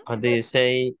 how do you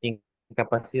say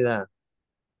incapacidad?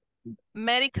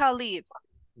 Medical leave.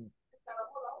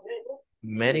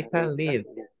 Medical leave.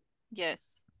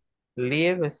 Yes.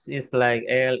 Leave is like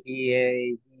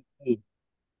L-E-A-V-E.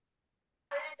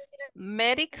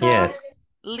 Medical Yes.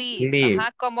 leave. Leave.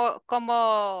 Como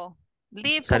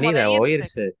leave, como Salida de o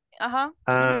irse. irse.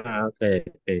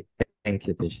 Okay. Thank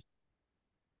you, teacher.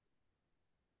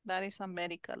 That is a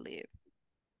medical leave.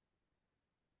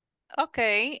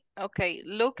 Okay,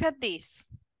 look at this.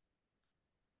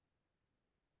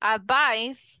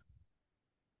 Advice,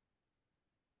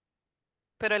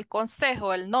 pero el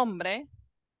consejo, el nombre,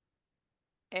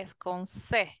 es con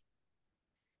C.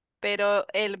 Pero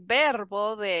el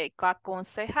verbo de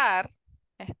aconsejar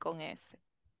es con S.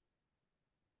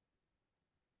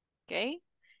 Okay.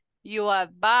 You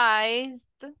advised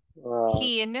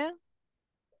him.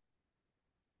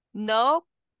 No.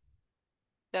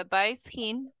 You advised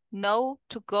him no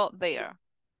to go there.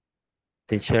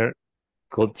 Teacher,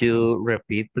 could you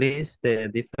repeat, please,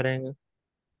 the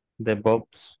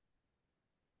verbs,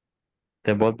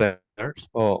 the verb verbs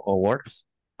or words?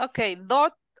 Okay,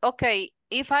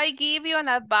 if I give you an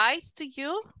advice to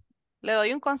you, le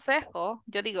doy un consejo,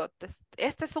 yo digo,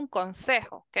 este es un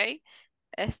consejo, ¿ok?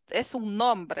 Es un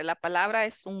nombre, la palabra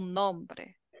es un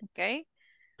nombre, ¿ok?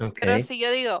 Pero si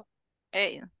yo digo,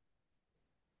 hey,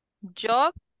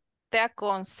 yo te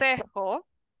aconsejo,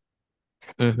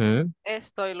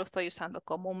 lo estoy usando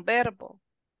como un verbo.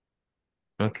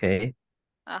 Okay.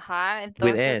 With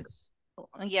Entonces, S.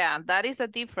 yeah, that is a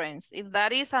difference. If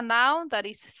that is a noun, that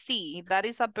is C. If that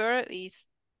is a verb, is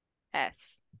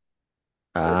S.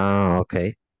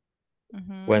 Okay.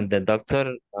 When the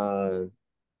doctor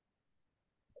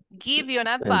Give you an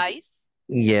advice.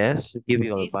 Yes, give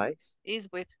you advice. Is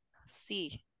with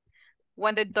C.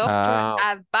 When the doctor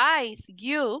advise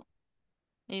you,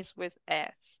 is with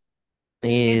S.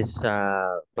 Is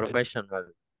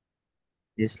professional.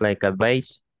 It's like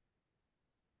advice.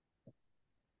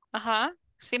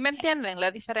 ¿Sí me entienden la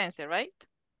diferencia, right?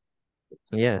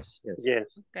 Yes.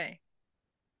 Okay.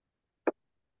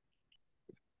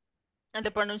 And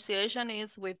the pronunciation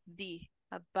is with D,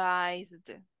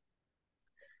 advised.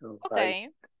 Okay.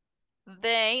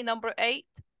 They, number 8.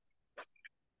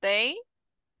 They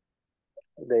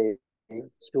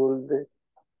should.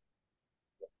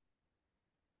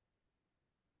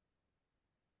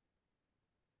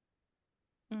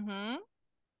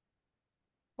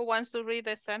 Who wants to read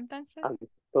the sentences?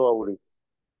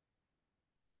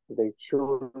 They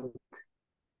should.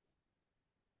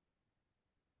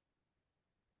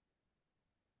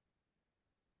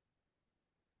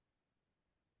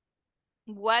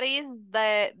 What is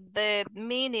the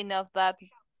meaning of that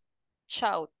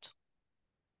shout?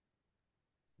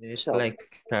 It's like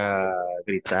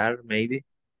gritar, maybe.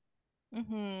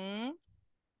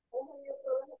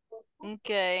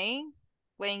 Okay.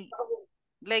 When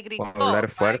Le O gritó, hablar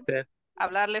right? fuerte.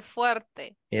 Hablarle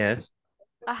fuerte. Yes.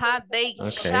 Ajá, they Okay.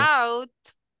 shout.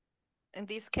 In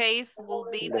this case, will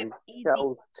be They with ed.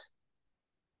 shout.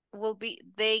 Will be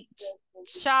they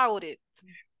shouted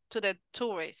to the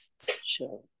tourists.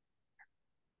 Shout.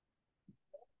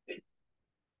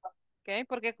 Okay,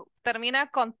 porque termina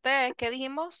con T, ¿qué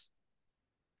dijimos?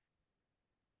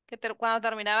 Que cuando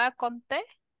terminaba con T,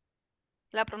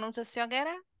 la pronunciación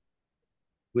era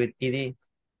With ed.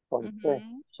 Ponte.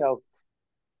 Shout.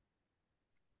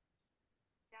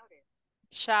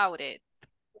 shouted.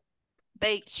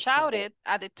 They shouted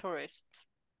at the tourists.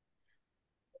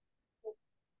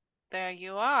 There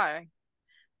you are.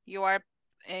 You are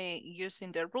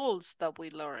using the rules that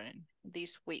we learned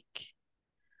this week.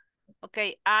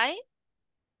 Okay, I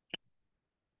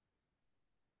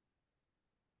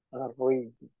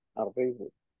Arrived.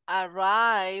 Arrived.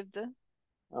 arrived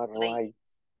Arrived.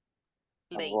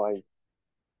 late. Arrived.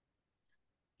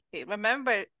 Okay,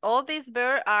 remember, all these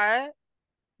verbs are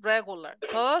regular.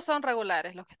 Todos son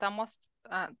regulares los que tenemos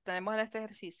en este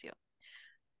ejercicio.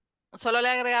 Solo le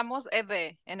agregamos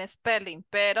ed en spelling,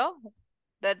 pero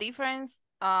the difference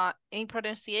in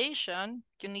pronunciation,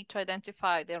 you need to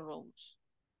identify the rules.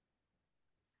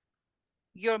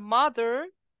 Your mother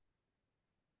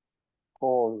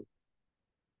Called.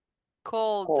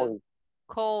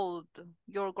 called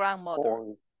your grandmother.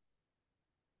 Called.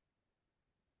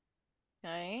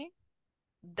 Okay.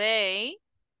 They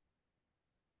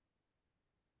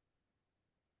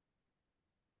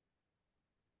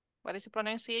what is the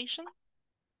pronunciation?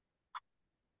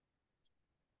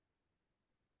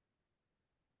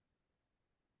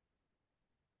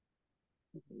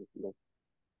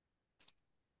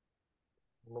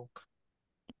 Look.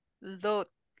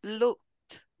 Looked Look.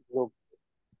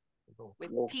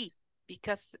 with Looks. T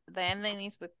because the ending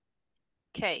is with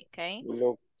K, okay?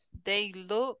 Looks. They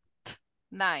looked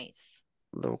nice.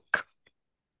 Look.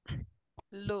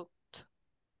 Looked.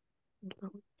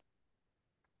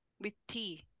 With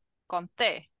T, con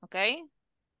T, okay?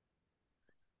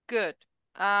 Good.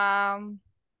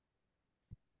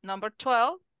 Number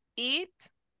 12, eat.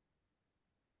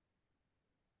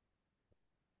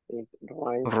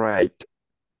 Right. Right.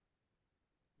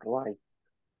 Right.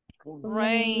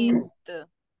 Rained.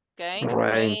 Okay? Rained.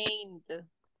 Rained.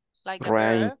 Like a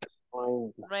Rained.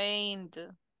 verb. Rained. Rained.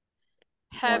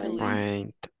 Heavily.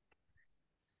 Rained.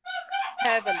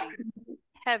 Heavily.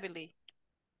 Heavily.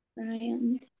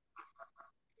 Rained.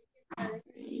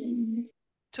 Rained.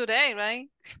 Today, right?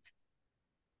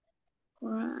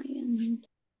 Rained.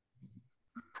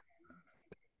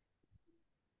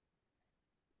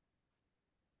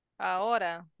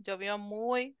 Ahora, llovió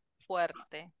muy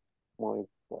fuerte. Muy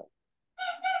fuerte.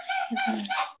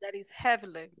 That is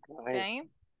heavily. Right. Okay?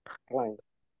 Right.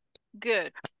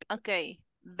 Good. Okay.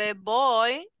 The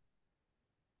boy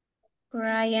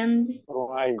Cried.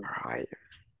 Right. Cried.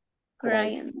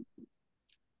 Cried.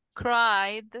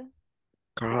 cried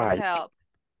for Cried. help.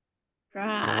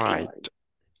 Cried.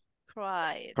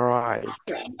 Cried. Cried.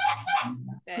 Cried.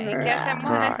 Okay. ¿Qué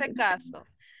hacemos en ese Cried. caso?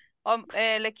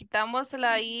 Le quitamos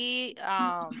la I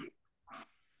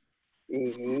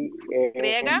Y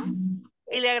griega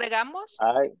y le agregamos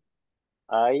I,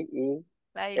 la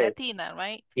I S. latina,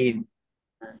 right? Ed.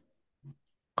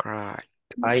 Cried.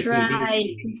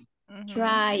 Tried. Mhm.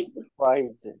 Tried.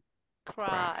 Right.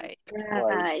 Cried.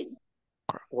 Tried.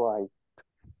 Right.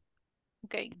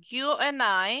 Okay. You and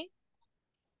I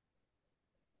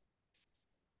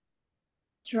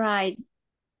Tried.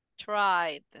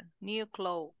 tried new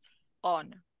clothes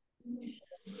on.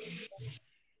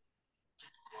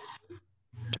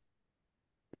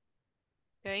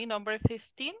 Okay. Number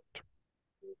 15.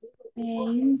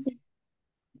 Paint.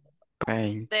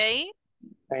 Paint. They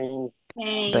Paint.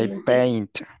 They Paint.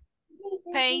 paint.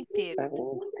 painted.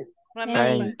 Paint.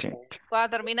 Remember, Painted. cuando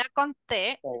termina con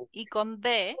T y con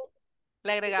D,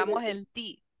 le agregamos el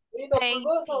D. Painted.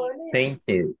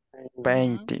 Painted.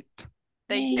 Painted.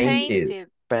 They Painted. painted the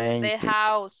Painted.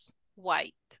 house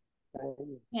white.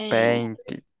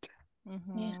 Painted.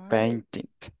 Mhm. Painted.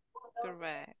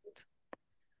 Correct.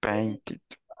 Painted.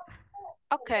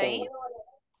 Okay.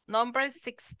 Number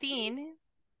 16.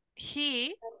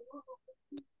 He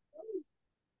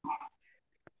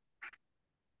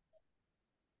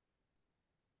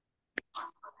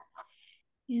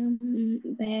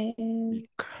Beg.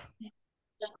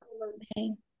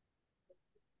 Beg.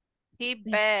 he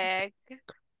begged.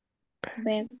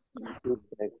 Beg.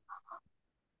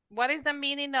 What is the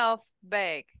meaning of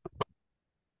beg?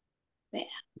 Beg.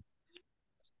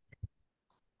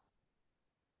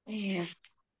 Beg.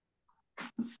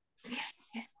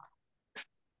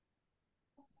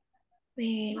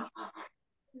 Beg.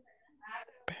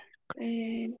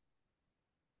 It's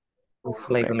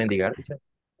like mendigar.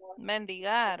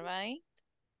 Mendigar, right?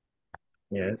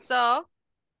 Yes. So,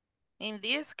 in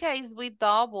this case, we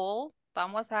double.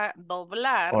 Vamos a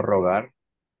doblar. O rogar.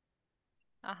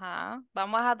 Ajá.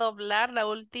 Vamos a doblar la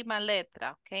última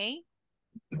letra, ¿ok?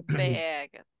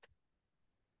 Beg.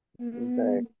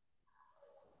 Beg.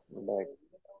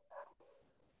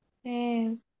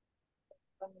 Beg.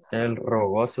 Él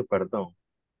rogó su perdón.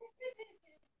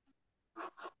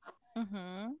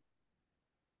 Ujú.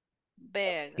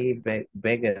 Beg. He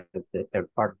begged her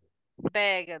pardon.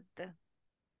 Begged.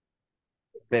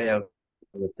 Begged.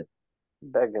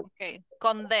 Begged. Ok.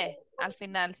 Con D. Al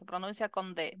final se pronuncia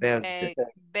con D. Begged.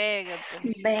 Begged.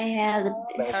 Begged.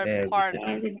 Her Begged.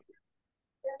 pardon.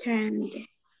 Turned.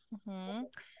 Ujú.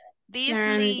 These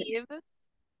Turned. leaves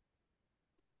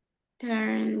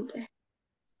Turned.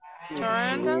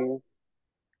 turned,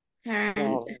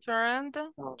 Turned. turned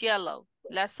yellow.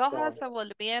 Las hojas se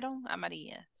volvieron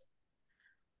amarillas.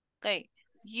 Ok.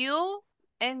 You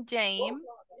and James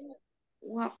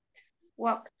Walked.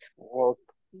 Walked. Walked.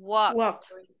 walked.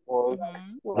 Walked. Walked.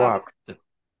 Ujú. Walked.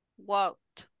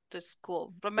 Walked to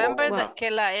school. Remember Walked.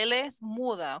 que la L es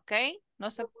muda, ¿ok? No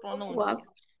se pronuncia. Walked.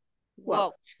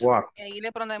 Walked. Walked. Y ahí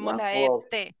le ponemos Walked. la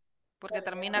Walked. ET porque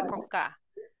termina con K.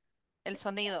 El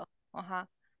sonido. Ajá.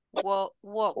 Walked.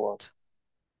 Walked.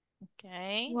 Ok.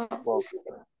 Walked. Walked.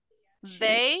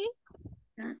 They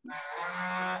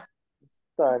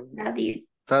Studied.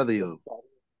 Studied.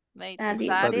 They Studied.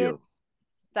 studied,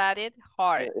 studied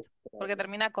hard. Studied. Porque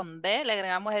termina con D, le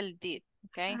agregamos el did.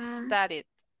 Ok. Studied.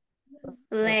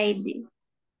 Lady.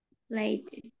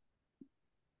 Lady.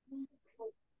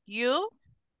 You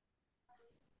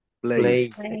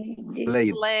Played. Lady.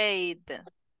 played.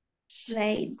 Lady.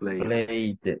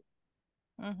 Played.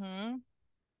 Mhm.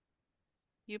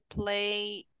 You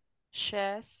play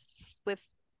chess with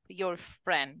your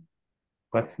friend.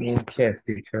 What's mean chess,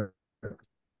 teacher?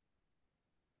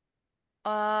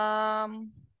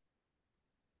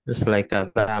 It's like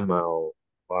a dama or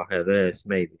ajedrez,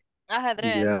 maybe.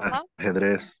 Ajedrez. Ajá.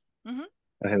 Ajedrez. Ujú.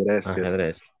 Ajedrez.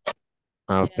 Ajedrez.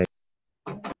 Ah, okay. Yes.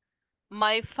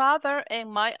 My father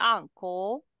and my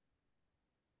uncle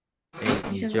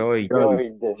Enjoyed.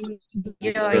 Enjoyed.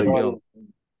 Enjoyed.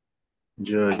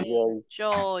 Joy.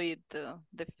 enjoyed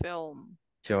the film.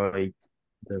 Enjoyed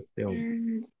the film.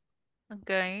 And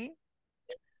Okay.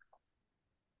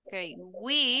 Okay.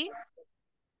 We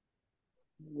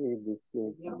We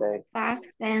received back.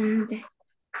 fastened.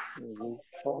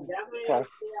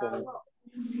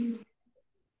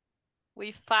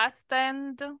 we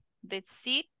fastened the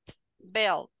seat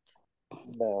belt.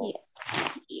 Bell.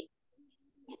 Yes. Yes.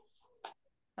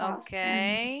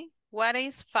 Okay. What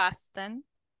is fasten?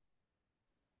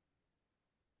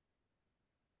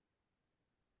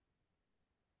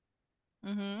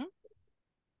 Mm-hmm.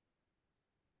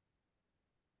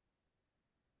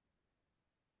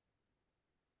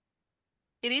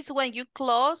 It is when you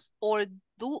close or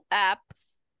do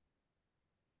apps.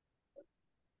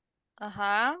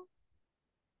 Ajá.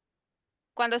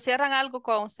 Cuando cierran algo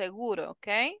con seguro, ¿ok?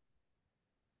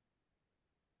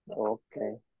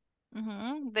 Okay.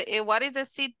 What is the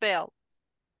seat belt?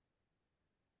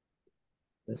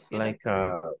 It's You know? like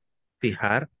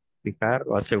fijar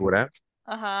o asegurar.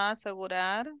 Ajá,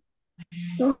 asegurar.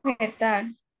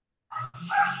 Sujetar.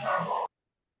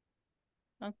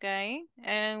 Okay.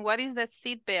 And what is the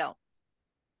seat belt?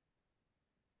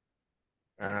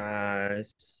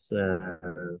 It's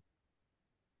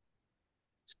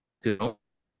to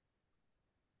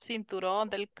Cinturón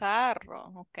del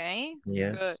carro, okay?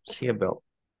 yes, Good. seat belt.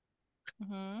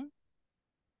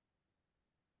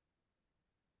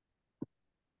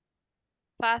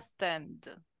 Fastened.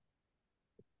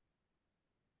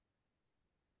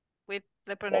 With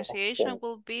the pronunciation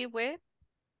will be with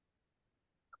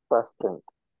Fastened.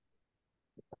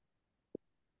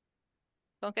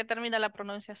 ¿con qué termina la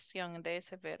pronunciación de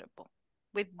ese verbo?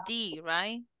 With D,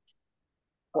 right?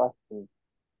 Fastened.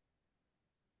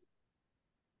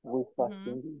 We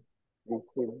fastened the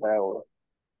seat belt.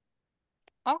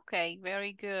 Okay,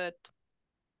 very good.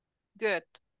 Good.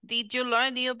 Did you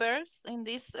learn new verbs in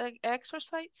this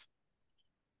exercise?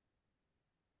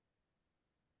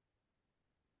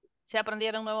 ¿Se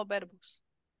aprendieron nuevos verbos?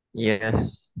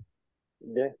 Yes.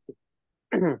 Yes.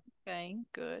 Okay,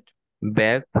 good.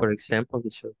 Beg, for example,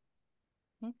 teacher.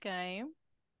 Okay.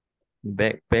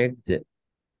 Begged.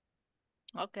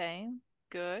 Okay,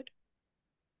 good.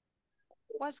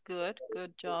 Was good.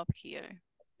 Good job here.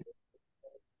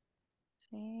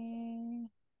 Sí.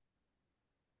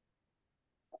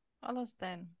 Almost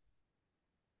done.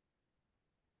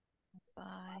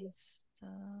 Advised.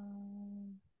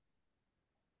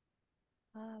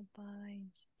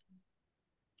 Advised.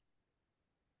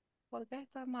 ¿Por qué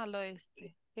está malo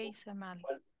este? ¿Qué hice mal?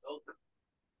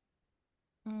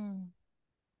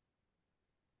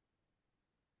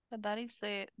 But that is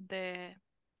the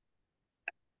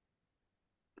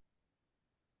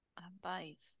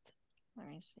advised. Let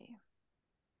me see.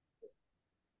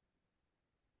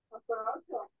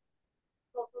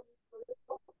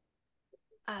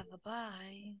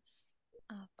 Advice.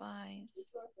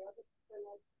 Advice.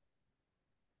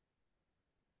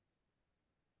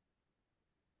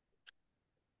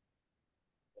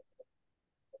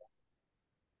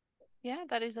 Yeah,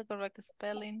 that is the correct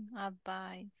spelling.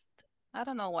 Advised. I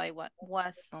don't know why what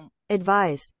was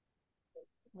Advise.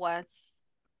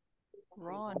 was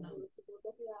wrong.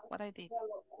 What I did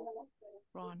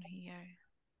wrong here.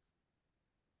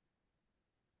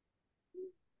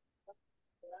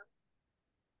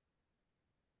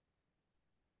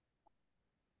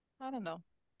 I don't know.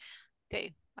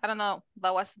 Okay, I don't know.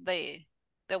 That was the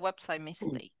website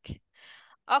mistake.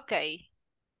 Okay.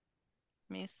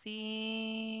 Let me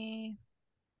see.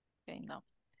 Okay, no.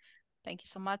 Thank you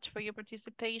so much for your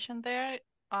participation there.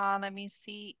 Let me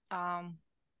see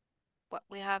what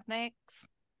we have next.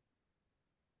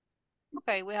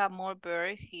 Okay, we have more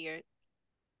verbs here.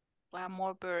 We have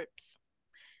more verbs.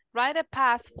 Write a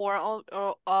past form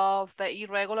of the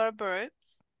irregular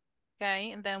verbs.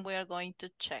 Okay, and then we are going to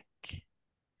check.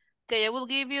 Okay, I will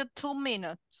give you 2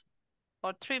 minutes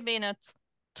or 3 minutes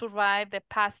to write the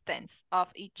past tense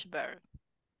of each verb.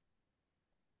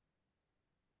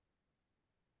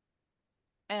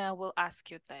 And I will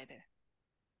ask you later.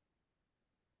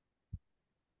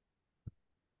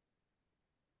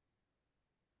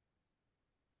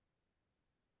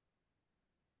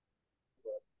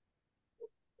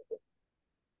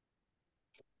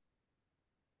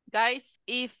 Guys,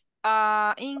 if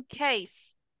in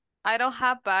case I don't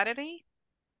have battery,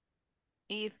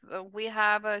 if we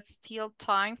have still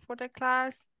time for the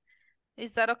class,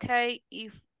 is that okay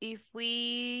if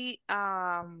we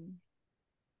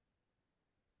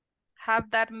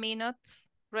have that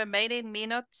remaining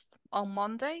minutes on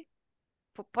Monday?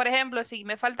 Por ejemplo, si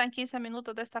me faltan 15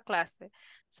 minutos de esta clase,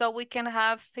 so we can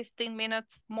have 15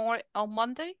 minutes more on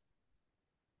Monday?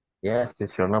 Yes,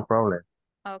 teacher, no problem.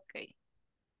 Okay,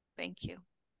 thank you.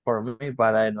 For me,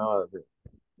 but I know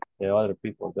the other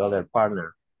people, the other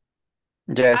partner.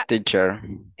 Yes, teacher.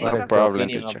 What No is the problem,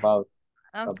 opinion teacher.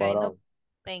 Okay, no, all?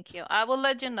 thank you. I will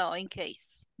let you know in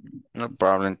case. No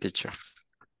problem, teacher.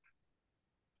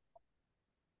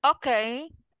 Okay,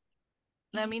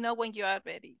 let me know when you are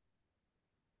ready.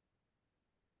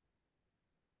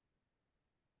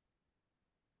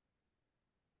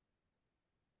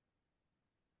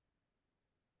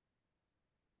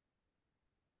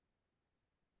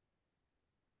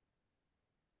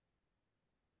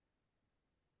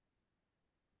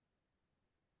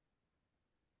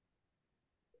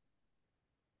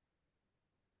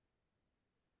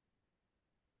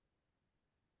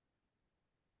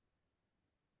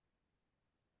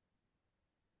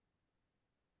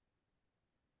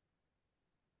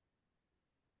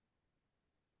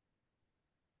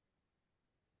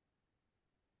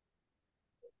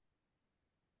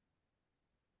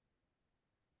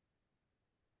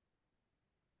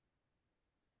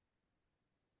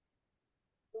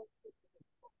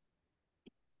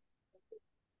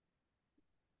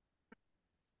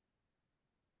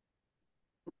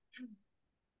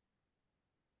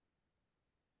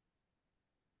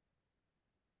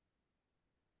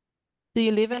 Do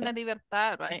you live in La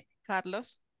Libertad, right,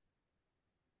 Carlos?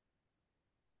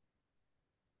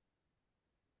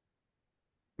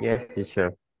 Yes,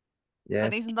 teacher.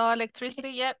 There is Yes. no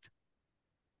electricity yet?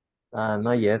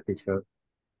 Not yet, teacher.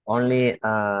 Only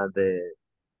I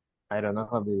don't know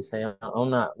how to say,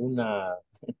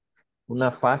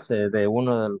 una fase de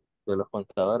uno de los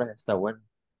contadores está buena.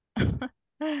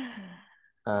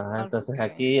 Ajá, entonces Okay.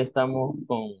 aquí estamos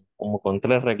como con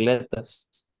 3 regletas,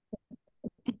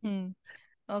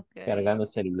 Okay. cargando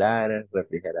celulares,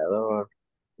 refrigerador,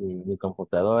 y mi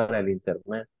computadora, el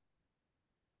internet.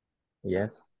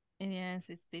 Yes. Yes,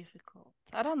 it's difficult.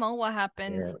 I don't know what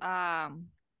happens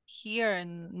here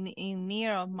in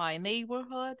near of my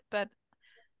neighborhood, but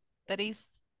there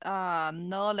is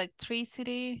no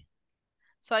electricity.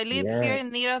 So I live here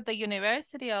Yes. near of the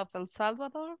University of El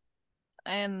Salvador,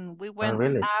 and we went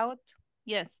really? out.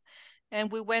 Yes,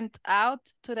 and we went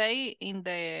out today in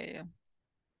the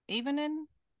evening.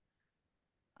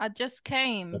 I just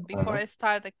came before I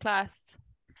started the class,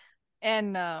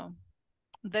 and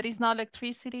there is no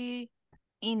electricity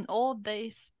in all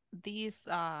these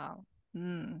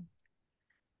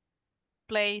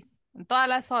place, en toda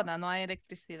la zona no hay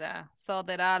electricidad. So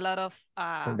there are a lot of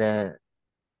In the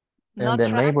no in the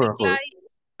traffic neighborhood.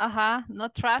 lights. No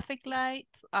traffic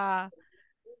lights.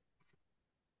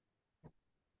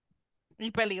 Y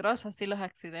peligrosos sí los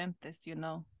accidentes, you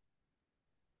know.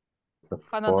 Of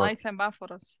Cuando no hay course.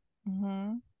 semáforos.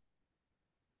 Ujú.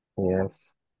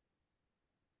 Yes.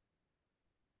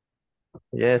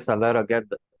 Yes, a lot of get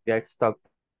stuck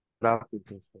traffic.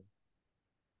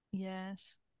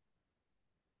 Yes.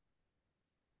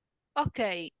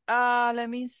 Okay, let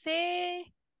me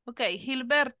see. Okay,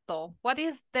 Gilberto, what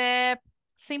is the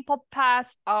simple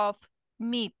past of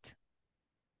meet?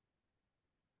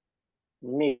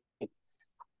 Meet.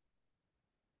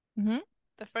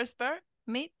 The first verb,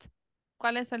 meet.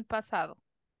 ¿Cuál es el pasado?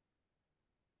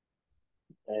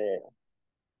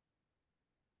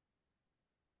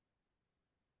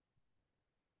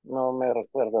 No me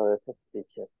recuerdo de ese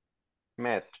teacher.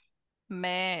 Met.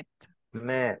 Met.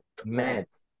 Met.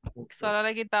 Solo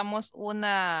le quitamos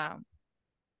una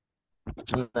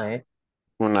Una E.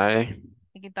 Una E.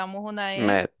 le quitamos una E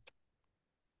Met.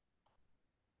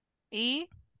 y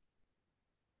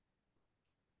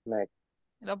Met.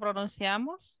 lo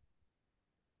pronunciamos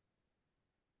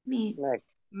Meet. Met.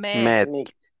 met. Met.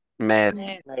 Met.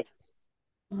 Met. Met.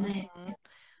 Met.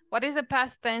 What is the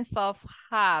past tense of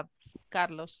have,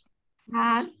 Carlos?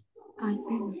 Had.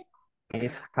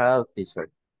 Is have, teacher.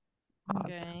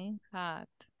 Okay, had.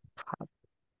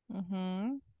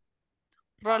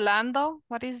 Rolando,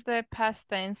 what is the past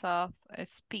tense of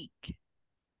speak?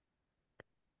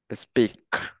 Speak.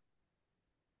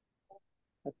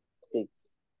 Speaks.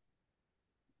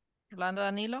 Rolando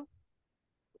Danilo?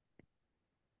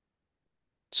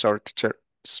 Sorry, teacher.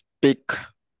 Speak.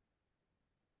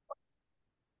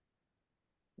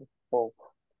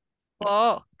 Spoke.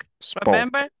 Spoke. Spoke.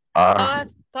 Remember, Ah.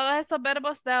 todos esos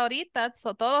verbos de ahorita,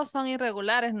 todos son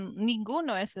irregulares,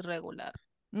 ninguno es irregular.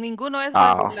 Ninguno es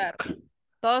regular. Ok.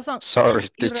 Todos son Sorry,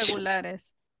 teacher.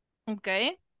 irregulares.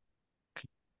 Okay.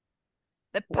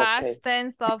 The Okay. past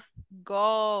tense of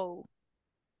go.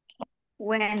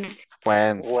 Went.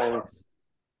 Went. Went.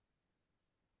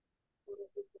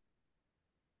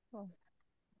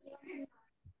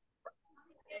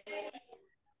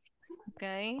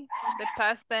 Okay. The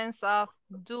past tense of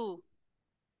do.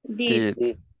 Did.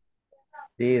 Did.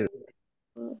 Did.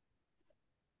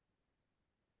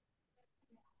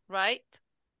 Right?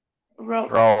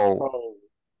 Wrote. Roll.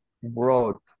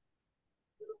 Wrote.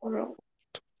 Wrote.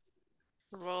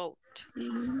 Wrote.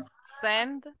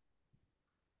 Send.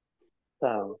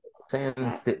 Sound.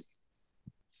 Sent. Sent.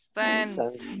 Send.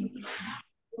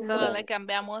 Solo le Send.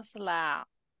 cambiamos la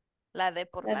D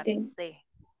por la D. D.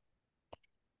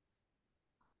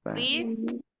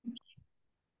 Read.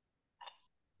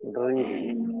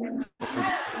 Read.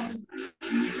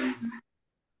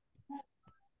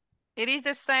 It is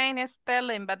the same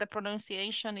spelling, but the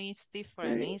pronunciation is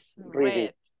different. It's Read red.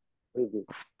 it. Read it.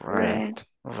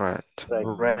 Red. Red.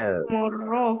 Red. Como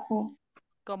rojo.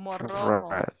 Como rojo.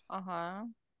 Red.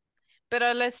 Pero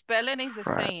el spelling is the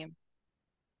Red. same.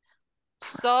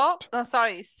 So, no,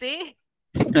 sorry, sí.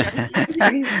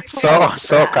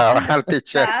 Cabal,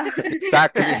 teacher.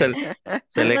 Exacto.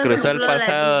 Se le cruzó el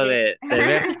pasado de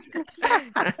ver.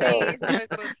 Sí, se me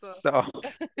cruzó. So.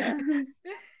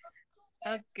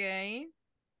 Okay.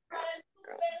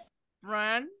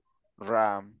 Run.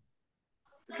 Run.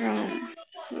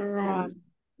 Run.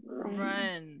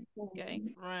 Okay,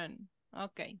 run.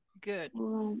 Okay, good.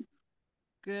 Run.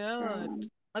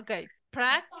 Good. Okay,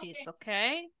 practice,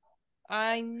 okay?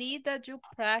 I need that you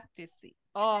practice it.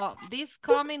 This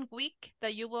coming week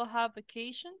that you will have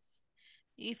vacations,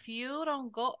 if you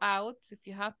don't go out, if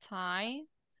you have time,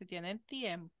 si tienen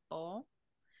tiempo,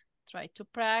 try to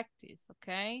practice,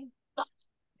 okay?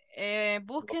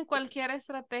 Busquen cualquier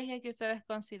estrategia que ustedes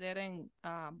consideren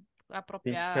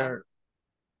apropiada. Teacher,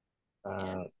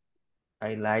 Yes.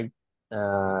 I like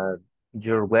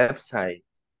your website.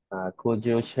 Could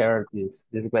you share this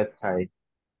website?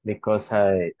 Because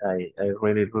I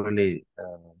really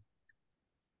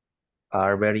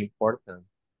are very important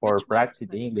for Which practice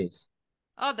website? English.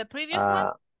 Oh, the previous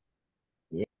one?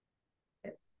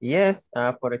 Yes,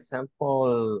 for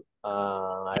example,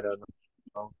 I don't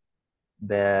know,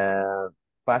 the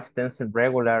past tense and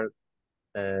regular,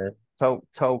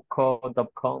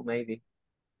 talk.com maybe.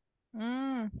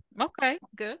 Okay,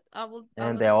 good. I will.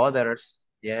 The others,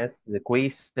 yes, the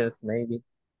quizzes maybe.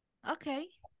 Okay,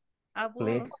 I will.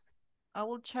 Please. I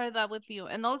will share that with you,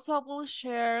 and also I will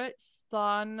share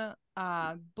some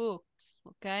books,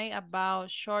 okay, about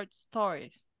short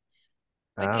stories.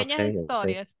 Pequeñas Okay.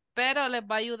 historias, pero les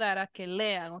va a ayudar a que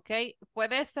lean, ¿ok?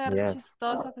 Puede ser Yes.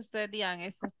 chistoso que ustedes digan,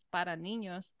 esto es para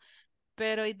niños,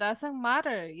 pero it doesn't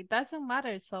matter. It doesn't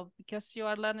matter. So, because you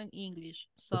are learning English,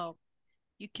 so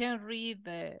you can read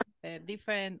the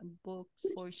different books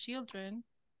for children,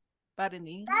 but in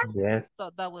English, Yes.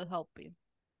 so that will help you.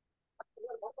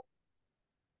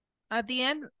 At the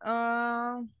end,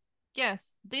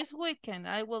 yes, this weekend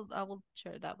I will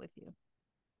share that with you.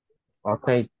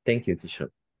 Okay. Thank you, teacher.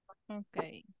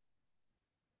 Okay.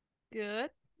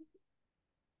 Good.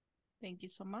 Thank you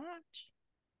so much.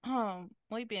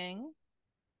 Muy bien.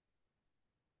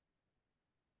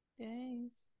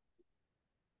 Thanks.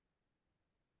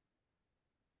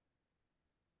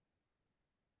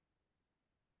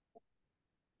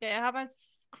 Okay, I haven't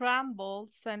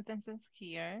scrambled sentences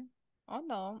here. Oh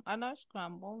no, I not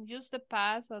scramble. Use the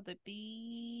past or the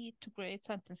be to create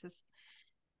sentences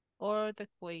or the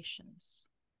equations.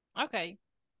 Okay.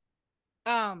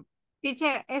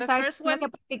 Teacher, The esa first es lo one. que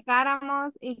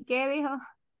practicáramos y qué dijo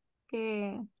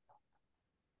que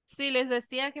Sí, les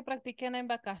decía que practiquen en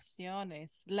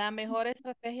vacaciones. La mejor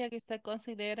estrategia que usted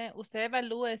considere, usted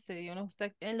evalúese,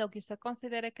 usted, en lo que usted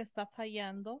considere que está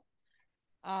fallando,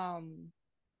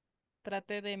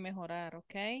 trate de mejorar,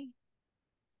 ¿ok?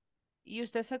 Y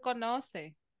usted se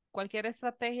conoce. Cualquier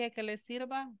estrategia que le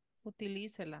sirva,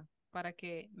 utilícela para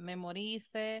que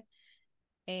memorice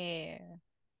eh,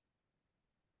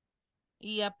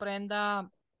 y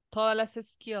aprenda todas las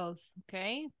skills, ¿ok?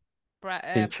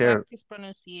 Teacher, Practice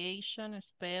pronunciation,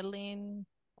 spelling,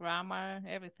 grammar,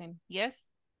 everything.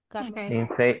 Yes, Carlos.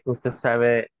 ¿usted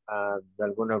sabe de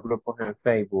algunos grupos en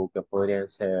Facebook que podrían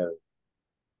ser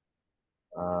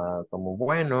como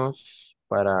buenos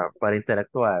para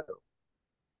interactuar?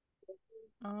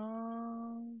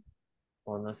 Ah,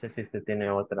 O no sé si usted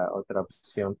tiene otra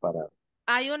opción para...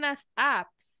 hay unas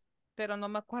apps, pero no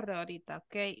me acuerdo ahorita,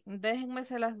 ¿ok? Déjenme,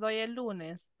 se las doy el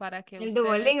lunes para que el ustedes...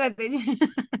 Duolingo, teacher.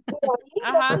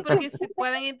 Ajá, porque si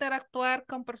pueden interactuar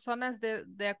con personas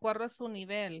de acuerdo a su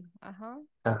nivel. Ajá.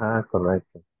 Ajá,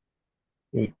 correcto.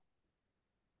 Y,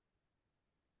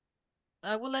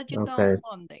 I will let you know okay,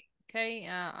 Monday. Okay.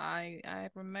 I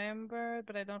remember,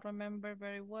 but I don't remember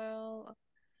very well.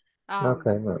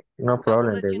 okay, no I will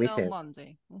problem, let the you know weekend.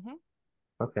 Monday.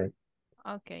 Okay.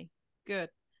 Okay. Good.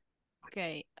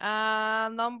 Okay.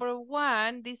 Number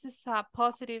one, this is a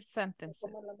positive sentence.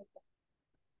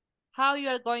 How you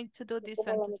are going to do these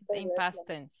sentences in past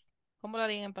tense? ¿Cómo lo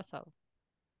harían en pasado?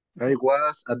 I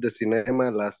was at the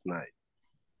cinema last night.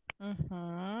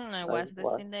 I was at the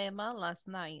cinema last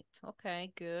night.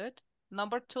 Okay, good.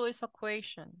 Number two is a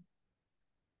question.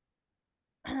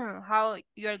 How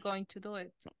you are going to do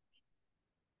it?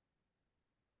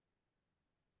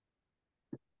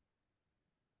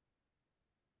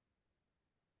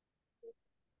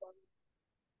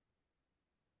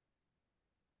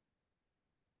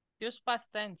 Use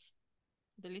past tense.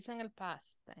 Utilicen el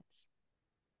past tense.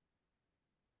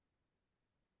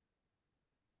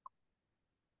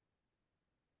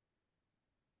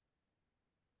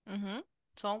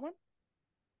 Someone?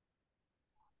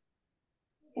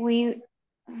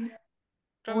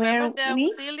 Remember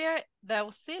the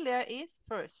auxiliary is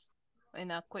first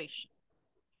in a question.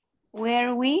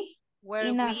 Were we Where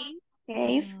in a we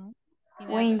cave in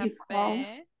a when you called?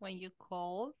 cafe when you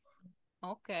called.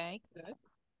 Okay, good.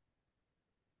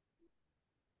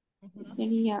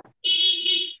 Sería,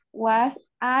 was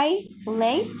I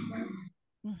late?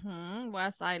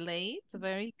 Was I late?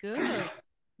 Very good.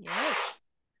 Yes.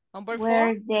 Number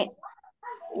Were four.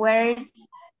 they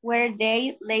were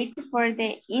they late for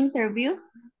the interview?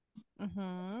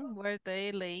 Were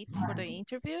they late for the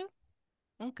interview?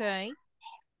 Okay.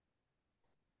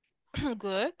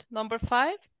 Good. Number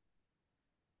five.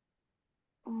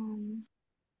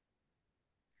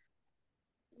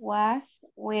 Was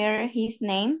where his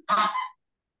name?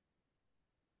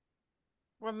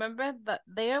 Remember that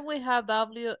there we have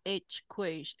WH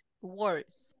question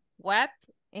words. What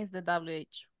is the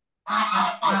WH?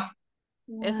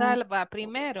 Esa va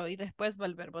primero y después va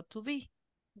el verbo to be.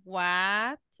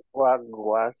 What? What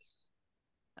was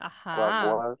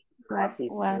Ajá.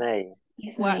 his name?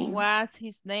 What was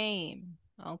his name?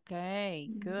 Okay,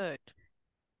 good.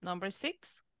 Number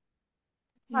six.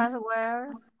 Was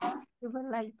where you were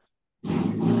late.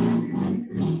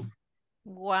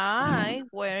 Why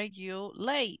were you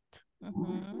late?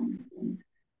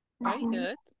 Very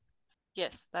good.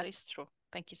 Yes, that is true.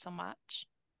 Thank you so much.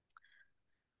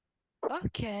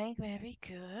 Okay, very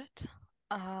good.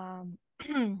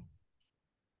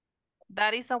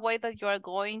 That is a way that you are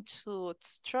going to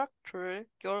structure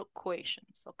your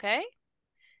questions, okay?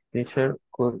 Teacher,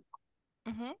 could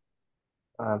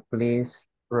please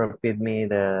Repeat me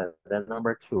the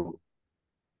number 2.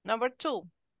 Number 2.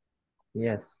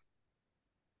 Yes.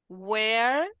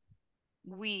 Where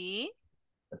we.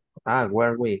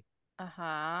 Where we?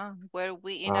 Were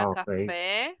we in a Okay.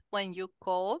 cafe when you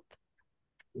called?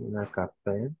 In a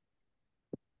cafe.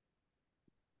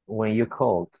 When you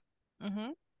called.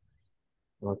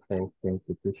 Okay, thank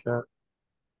you, teacher.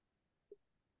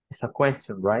 It's a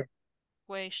question, right?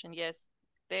 Question, yes.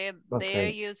 There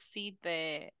Okay. you see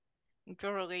the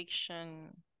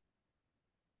interrogation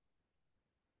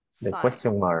The sign.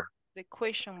 question mark. The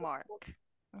question mark.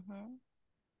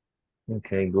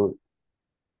 Okay, good.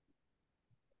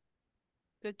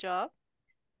 Good job.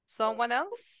 Someone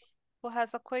else who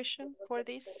has a question for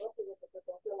this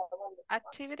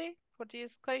activity, for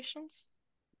these questions?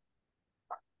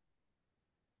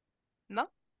 No?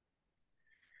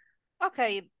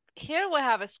 Okay, here we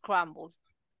have a scramble.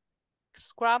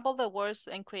 Scramble the words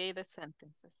and create the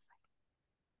sentences.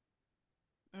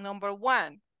 Number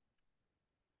 1.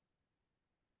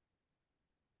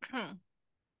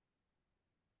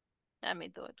 Let me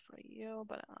do it for you,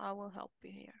 but I will help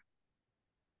you here.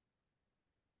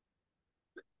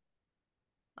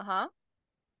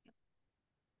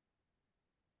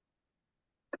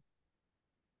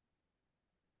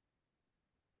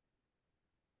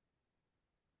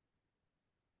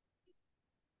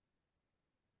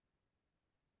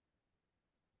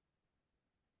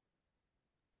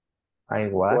 I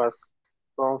was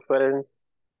conference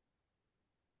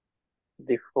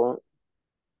the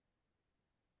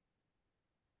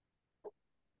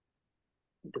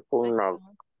phone now.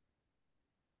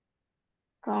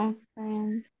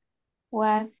 Conference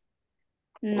was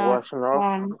not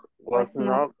fun. Was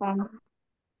not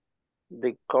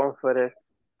the conference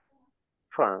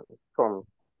fun.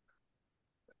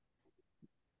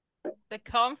 The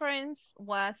conference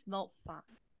was not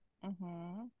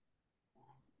fun.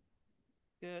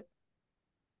 Good.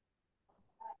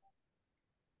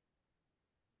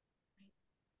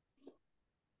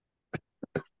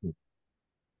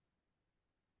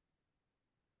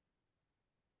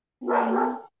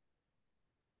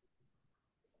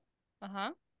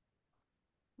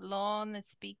 Long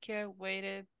speaker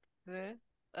waited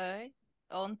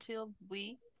until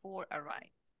we four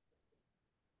arrived.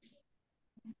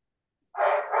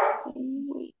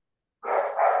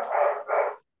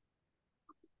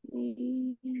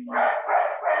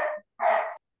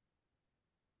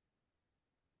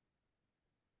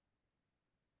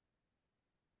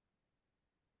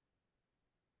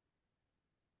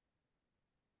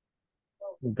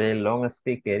 the long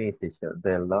speaker is teacher.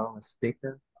 The long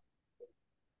speaker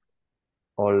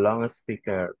or long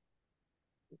speaker.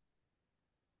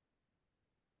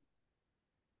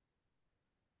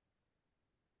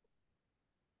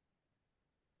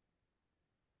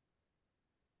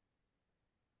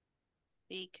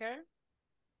 Speaker.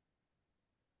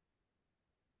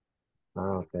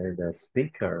 Okay, the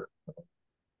speaker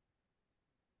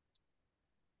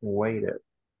waited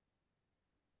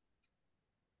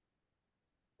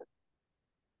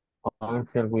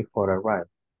until we four arrived.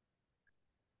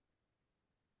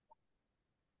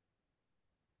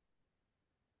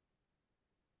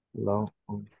 Long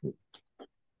until.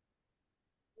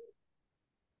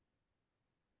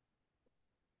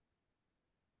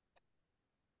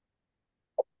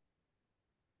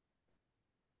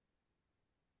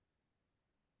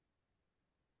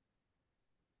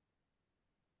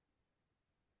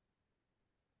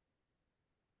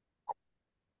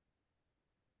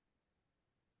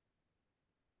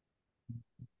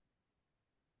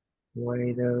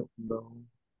 Waited long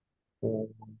for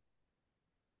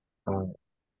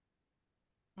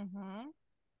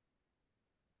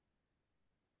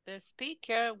The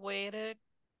speaker waited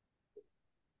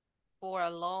for a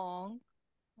long.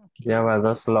 Okay. Yeah, well,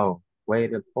 that's long.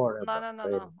 Waited for.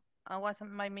 No. I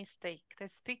wasn't my mistake. The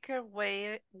speaker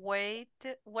waited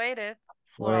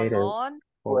for Waited a long.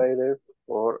 Waited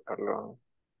for a long.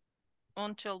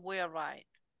 Until we arrived.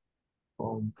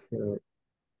 Until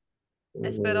we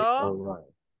Esperó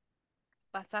arrived.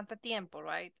 bastante tiempo,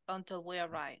 right? Until we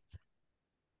arrived.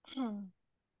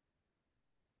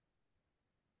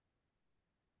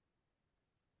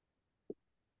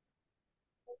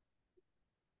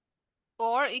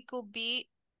 Or it could be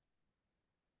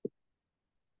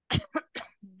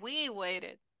we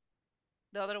waited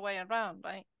the other way around,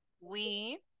 right?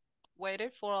 We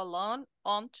waited for a long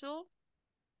until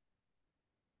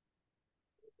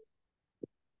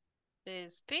the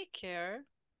speaker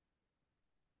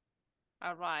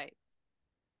arrived.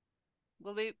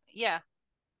 Yeah.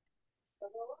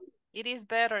 It is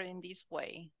better in this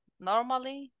way.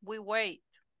 Normally, we wait.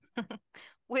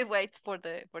 We wait for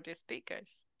the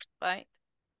speakers, right?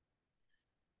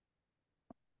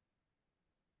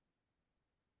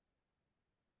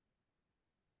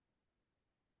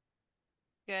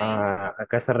 Okay. ¿A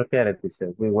qué se refiere,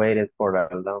 teacher? We waited for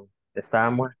a long.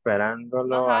 Estábamos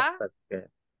esperándolo Ajá. hasta que.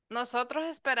 Nosotros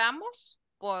esperamos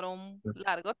por un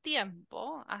largo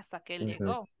tiempo hasta que él Ujú.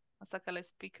 llegó, hasta que el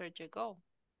speaker llegó.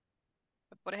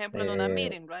 Por ejemplo, en una Eh,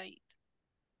 meeting, right?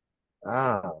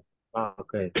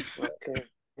 Ok.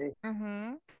 Okay.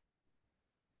 Mhm.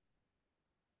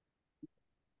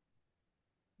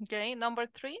 Okay, number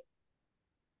 3.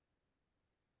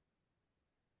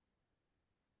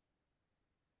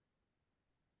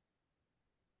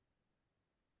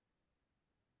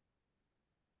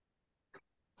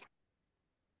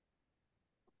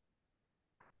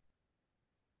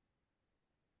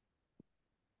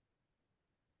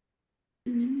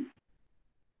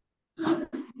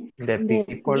 The The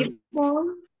people.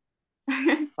 people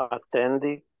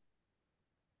Attending.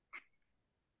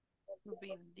 Will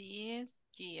be this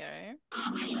year.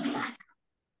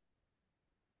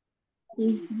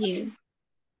 this year.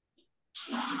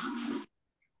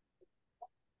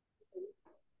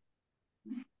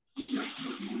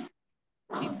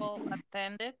 People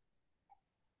attended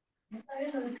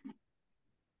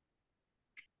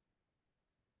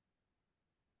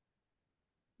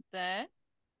the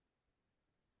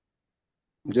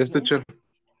Yes, teacher.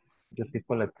 The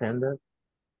people attended.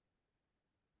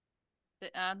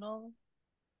 annual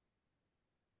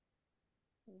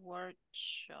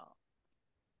workshop.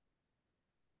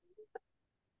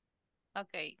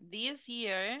 Okay, this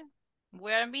year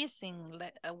we're missing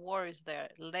words there.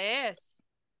 Less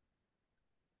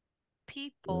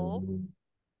people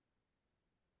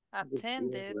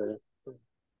attended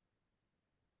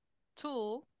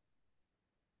to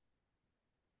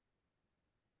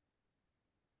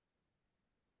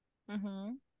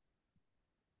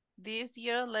this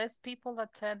year, less people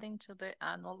attending to the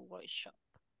annual workshop.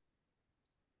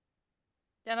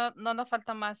 Ya no nos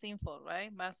falta más info,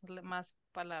 right? Más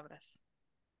palabras.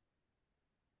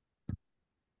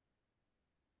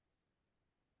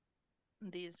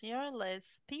 This year,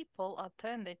 less people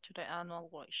attended to the annual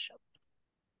workshop.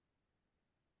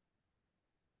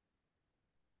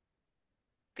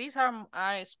 These are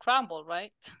scrambled,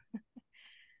 right?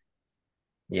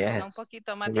 Está un Yes.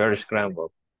 poquito más Very difícil.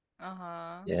 scrambled.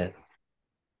 Ajá. Yes.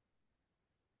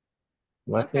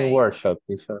 What's in Okay. workshop,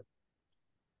 teacher?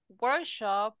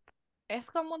 Workshop es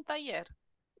como un taller.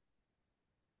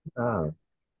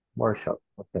 Workshop.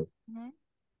 Okay. Ujú.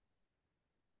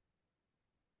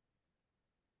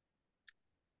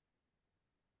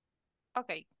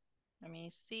 Okay. Let me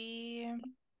see.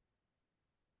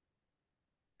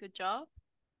 Good job.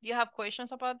 Do you have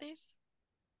questions about this?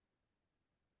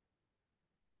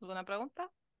 ¿Alguna pregunta?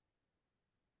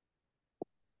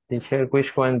 Teacher,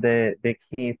 which one the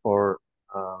key for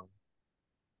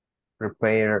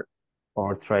prepare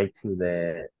or try to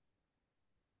the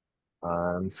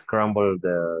scramble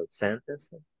the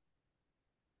sentence?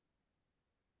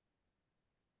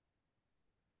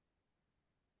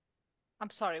 I'm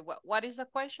sorry, what is the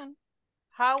question?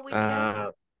 How we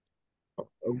can?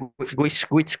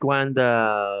 Which one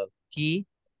the key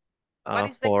What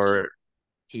is the for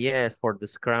key? yes for the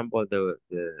scramble the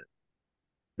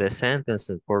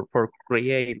sentences for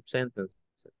create sentences.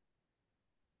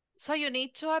 So you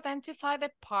need to identify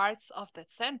the parts of the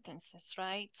sentences,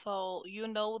 right? So you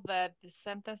know that the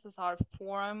sentences are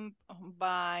formed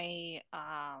by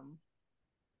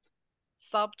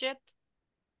subject,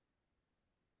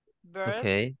 verb.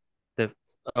 Okay.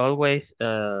 Always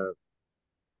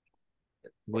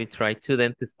we try to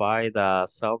identify the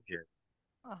subject.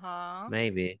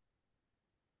 Maybe.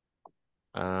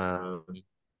 The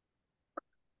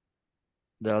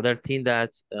other thing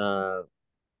that's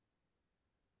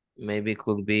maybe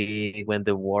could be when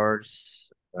the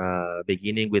words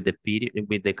beginning with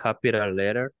the capital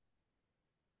letter.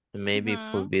 Maybe it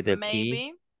could be the key.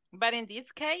 Maybe, but in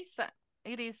this case,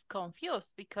 it is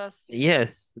confused because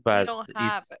Yes, we but don't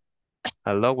have it's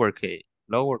a lowercase.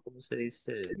 ¿Cómo se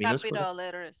dice? Minúscula. capital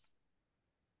letters.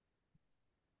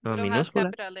 No, We don't have minúscula.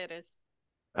 capital letters.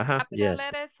 Ajá, Capital yes.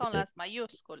 letters son las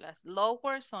mayúsculas.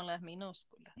 Lower son las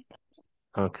minúsculas.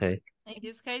 Okay. In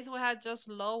this case, we had just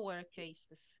lower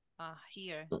cases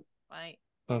here, right?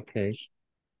 Okay.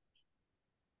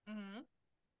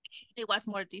 It was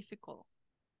more difficult.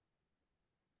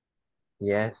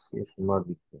 Yes, it's more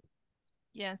difficult.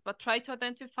 Yes, but try to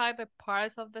identify the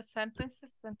parts of the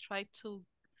sentences and try to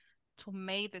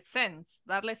make the sense,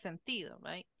 darle sentido,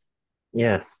 right?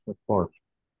 Yes, of course.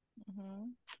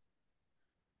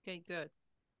 Okay, good.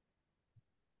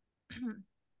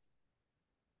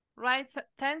 Write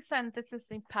 10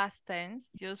 sentences in past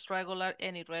tense. Use regular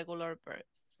and irregular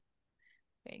verbs.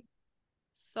 Okay.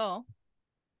 So,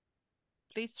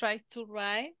 please try to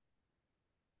write.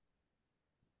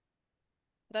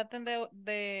 Traten de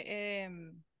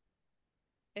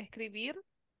escribir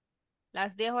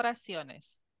las 10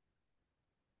 oraciones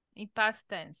in past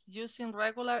tense using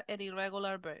regular and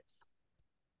irregular verbs.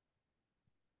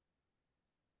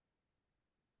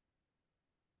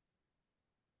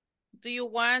 Do you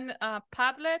want a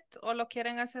Padlet o lo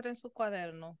quieren hacer en su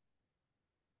cuaderno?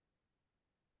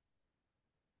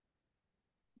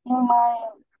 In my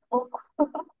book.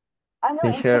 I know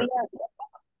in Teacher, Korean.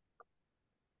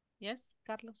 Yes,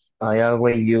 Carlos. I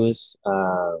always use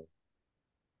I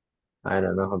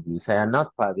don't know how to say a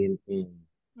notepad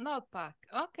Notepad.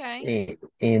 Okay.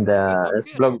 in Your the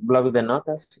it's computer. blog de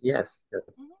notas. Yes.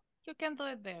 You can do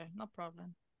it there. No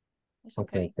problem. It's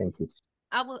Okay, okay. thank you.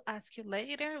 I will ask you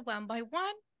later one by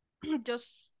one.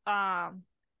 Just let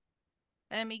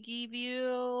me give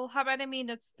you, how many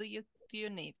minutes do you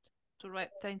need to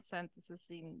write 10 sentences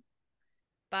in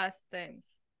past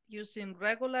tense using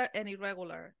regular and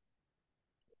irregular?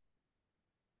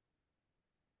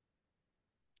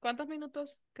 ¿Cuántos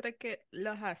minutos cree que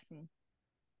los hacen?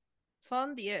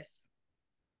 Son 10.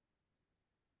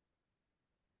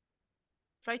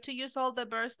 Try to use all the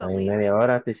verbs that Hay we... media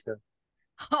hora, teacher.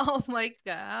 Oh my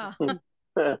God.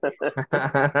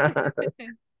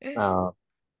 No,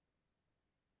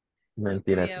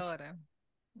 mentira. Media Teacher. hora.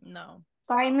 No.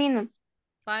 5 minutes.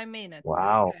 5 minutes.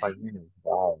 Wow, Okay. 5 minutes.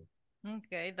 Wow.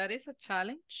 Okay, that is a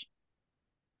challenge.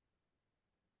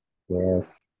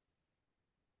 Yes.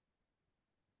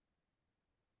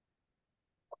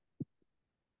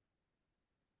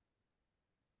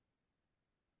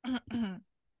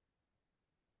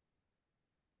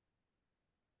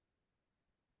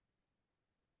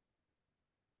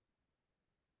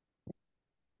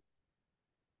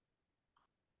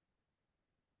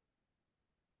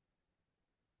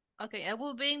 Okay, I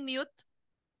will be in mute.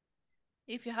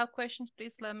 If you have questions,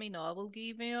 please let me know. I will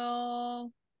give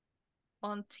you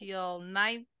until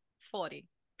 9:40.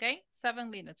 Okay,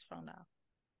 7 minutes from now.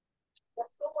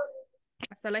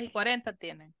 Hasta las 40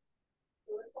 tienen.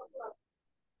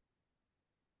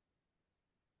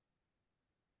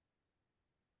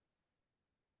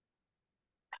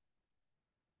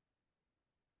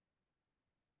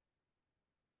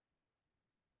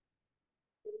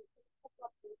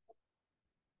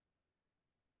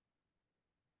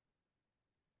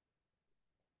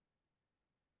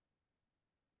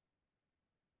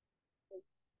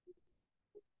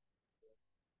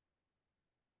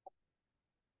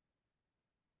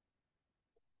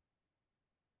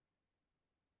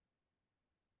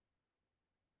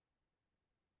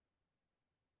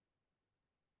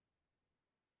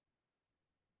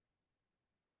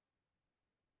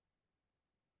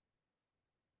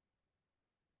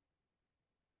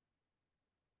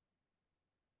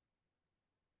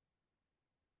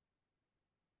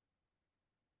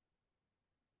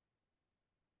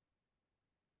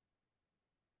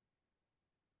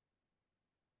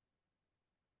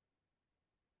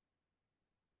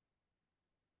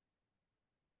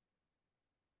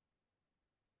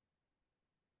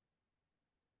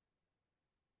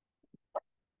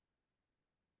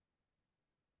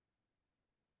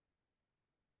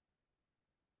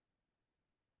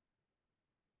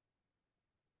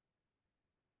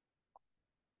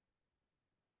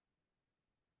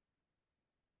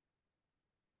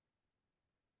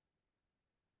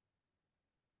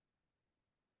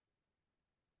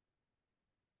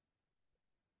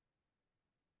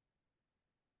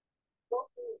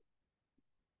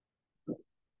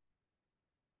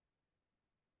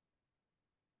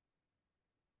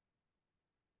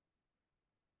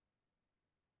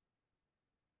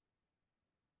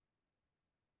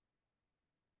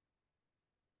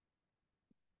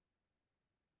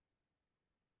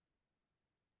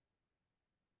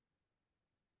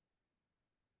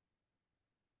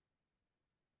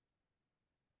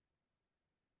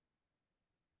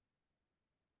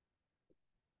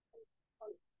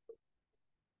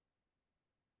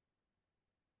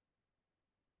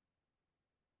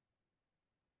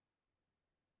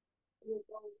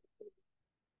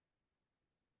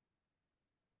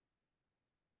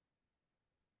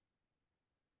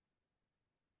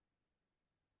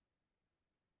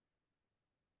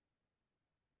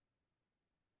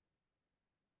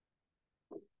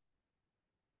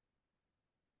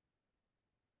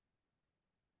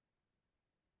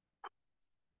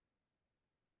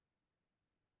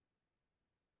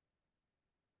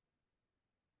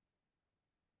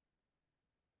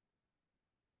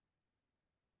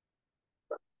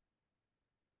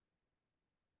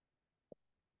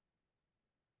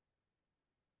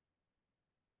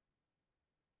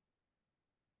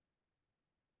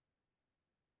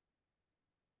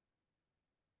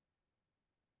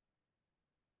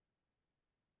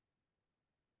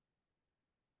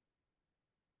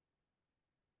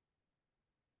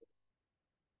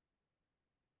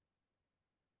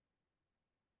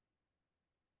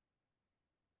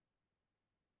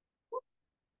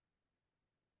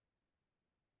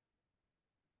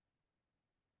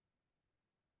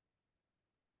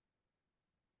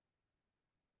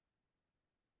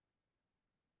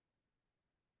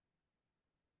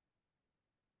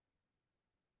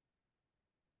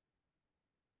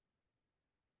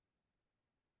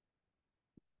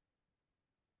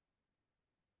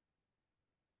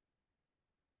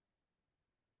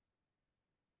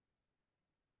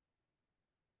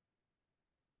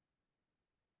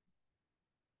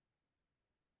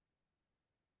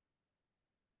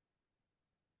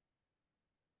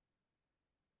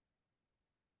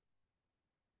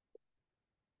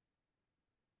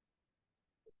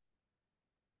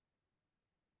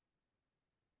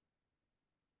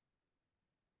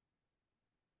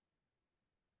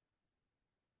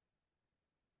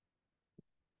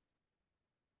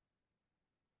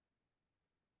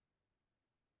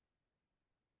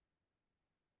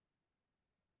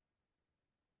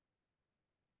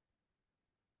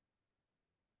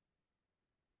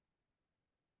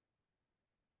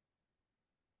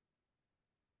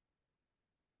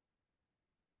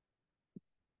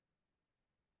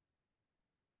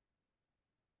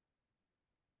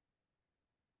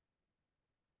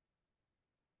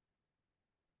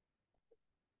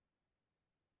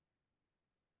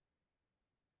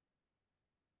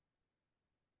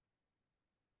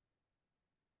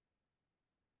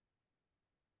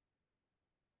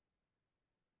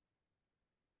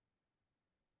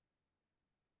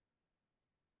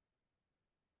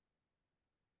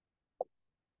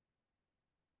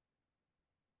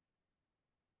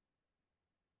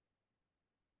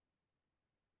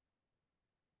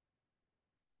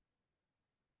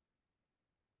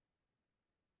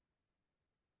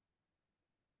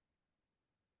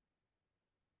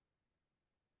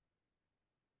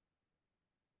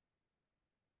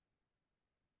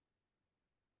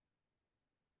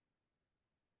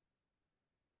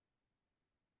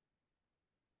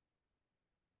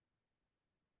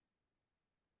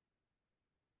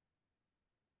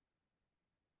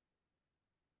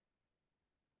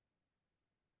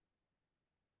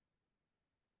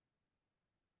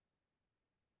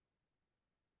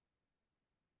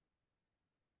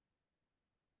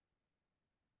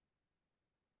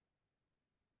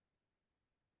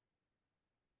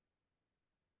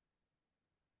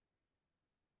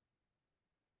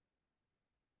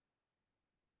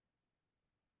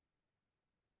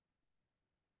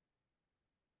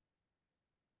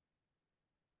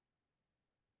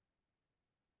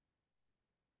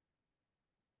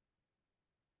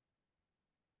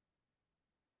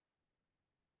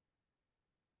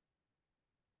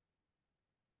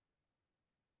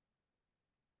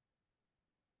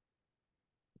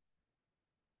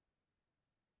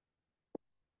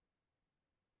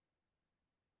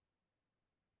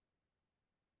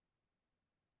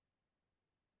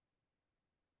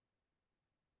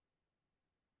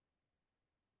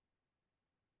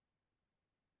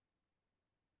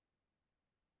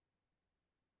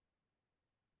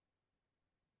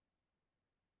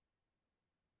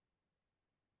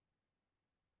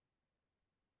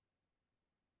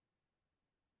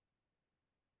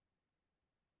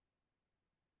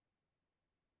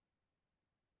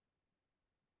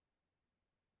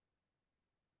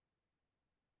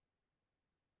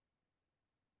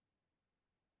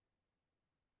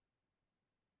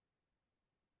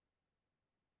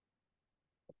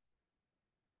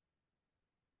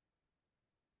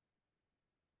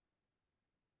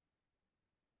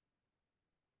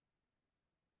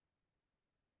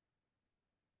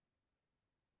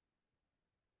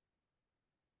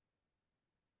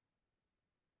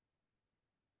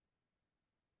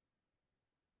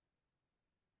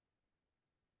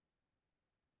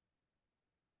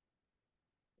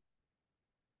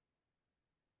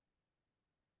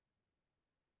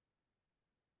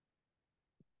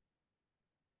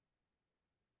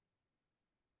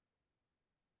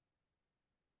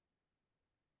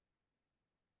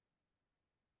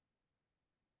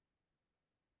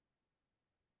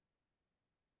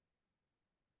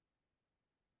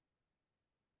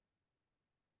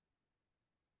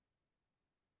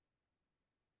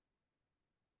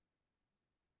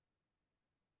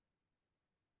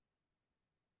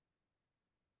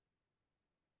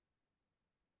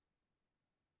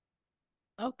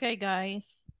 Okay,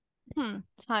 guys.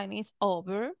 Time is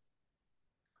over.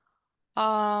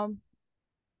 Um,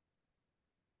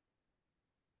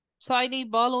 so I need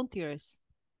volunteers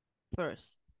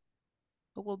first.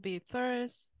 Who will be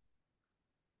first?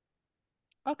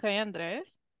 Okay,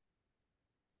 Andres.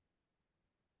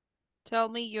 Tell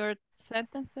me your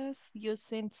sentences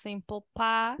using simple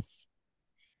past,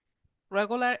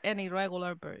 regular and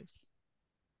irregular verbs.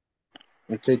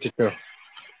 Okay, teacher.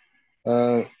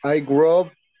 I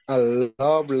wrote a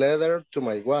love letter to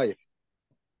my wife.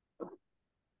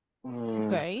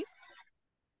 Okay.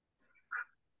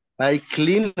 I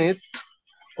cleaned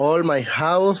all my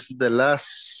house the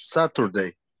last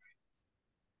Saturday.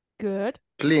 Good.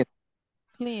 Clean.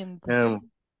 Cleaned.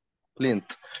 Cleaned.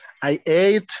 I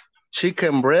ate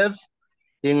chicken breast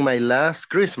in my last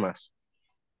Christmas.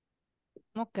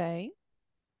 Okay.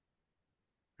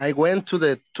 I went to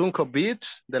the Tunco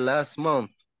Beach the last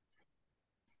month.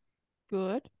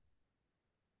 Good.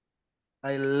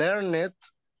 I learned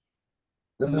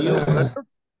new verb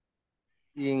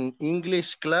in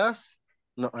English class.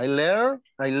 No, I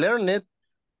learned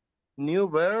new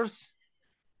verbs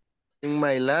in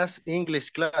my last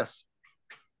English class.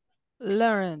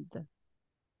 Learned.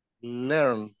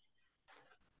 Learned.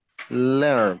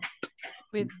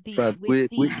 With D. But With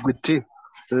D. with T.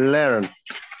 Learned.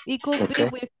 It could be Okay.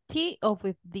 with T or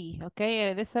with D,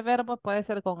 okay? Ese verbo puede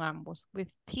ser con ambos,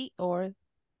 with T or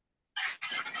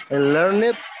I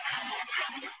learned.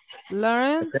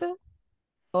 learned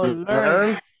or Learn.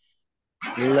 learned.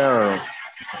 Learn.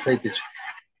 Okay, teacher.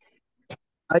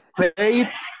 I paid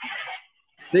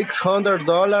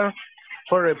 $600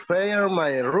 for repair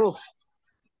my roof.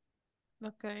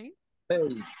 Okay.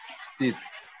 Paid. Did.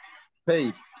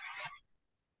 Paid.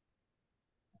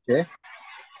 Okay.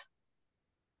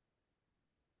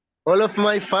 All of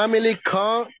my family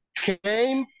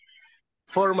came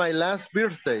for my last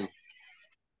birthday.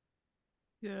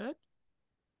 Good.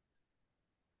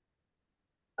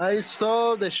 I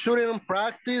saw the shooting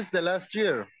practice the last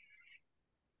year.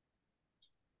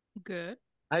 Good.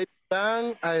 I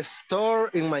done a store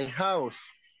in my house.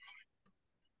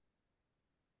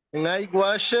 And I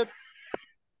watched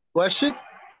Washed.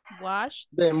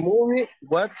 the movie,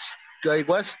 I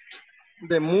watched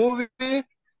the movie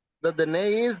that the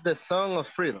name is The Song of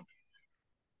Freedom.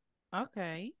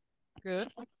 Okay. Good.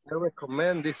 I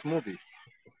recommend this movie.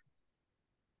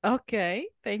 Okay.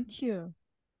 Thank you.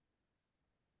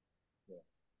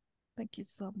 Thank you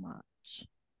so much.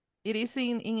 It is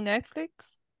in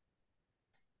Netflix?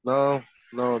 No,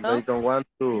 No? they don't want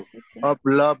to Is it in-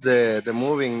 upload the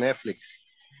movie in Netflix.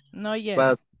 Not yet.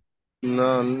 But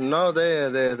no,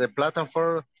 the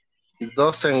platform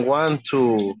doesn't want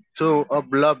to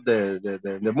upload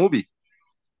the movie.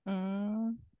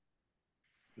 Mm,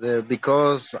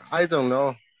 Because I don't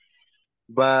know,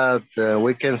 but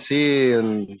we can see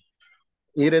in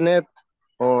internet,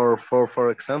 or for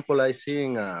example, I see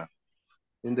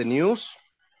in the news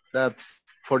that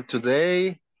for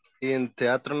today in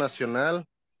Teatro Nacional,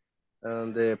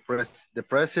 the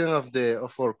president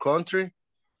of our country,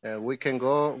 we can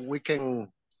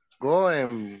go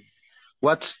and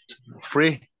watch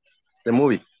free the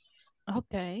movie.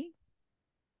 okay.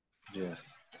 Yes.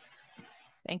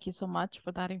 Thank you so much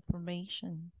for that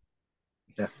information.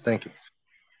 Yeah. Thank you.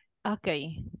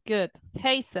 Okay. Good.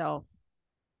 Hazel.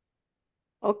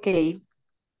 Okay.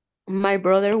 My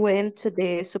brother went to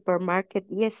the supermarket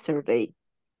yesterday.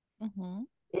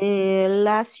 Mm-hmm.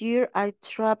 Last year, I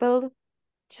traveled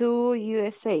to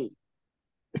USA.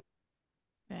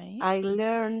 Okay. I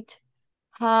learned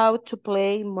how to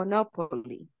play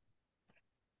Monopoly.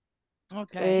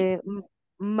 Okay.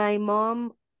 My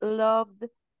mom loved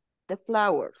the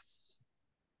flowers.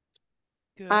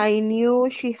 Good. I knew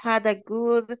she had a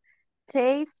good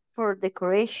taste for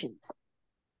decorations.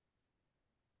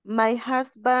 My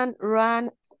husband ran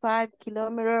 5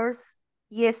 kilometers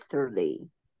yesterday.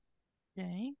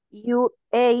 Okay. You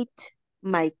ate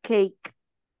my cake.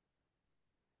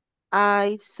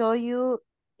 I saw you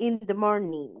in the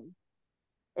morning.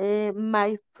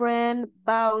 My friend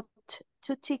bought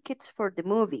 2 tickets for the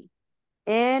movie,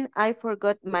 and I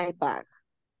forgot my bag.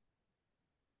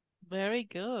 Very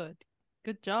good.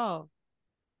 Good job.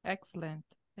 Excellent.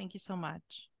 Thank you so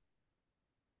much.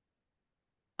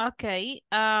 Okay.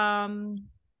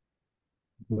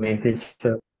 Me,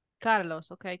 teacher.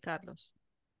 Carlos. Okay, Carlos.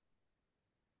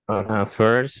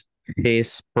 First,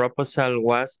 his proposal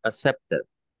was accepted.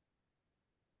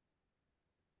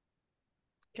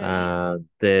 Okay.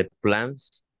 The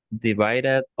plans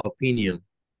divided opinion.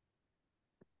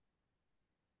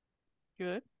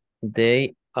 Good.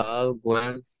 They all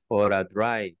went for a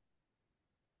drive.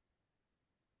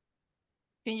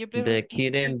 Can you please The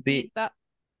kitten repeat that?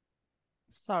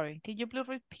 Sorry, can you please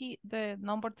repeat the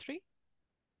number 3?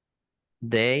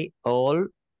 They all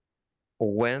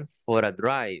went for a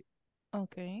drive.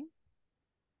 Okay.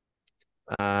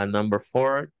 Number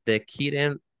 4, the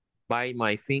kitten bite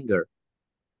my finger.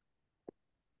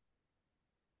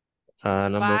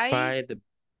 Number 5, the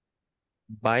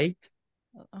bite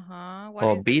What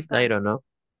or is beat, I don't know.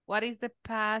 What is the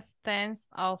past tense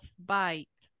of bite?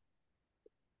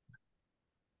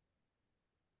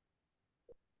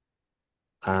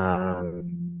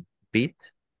 Beat.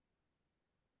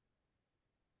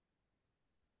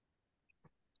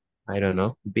 I don't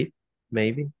know. Beat,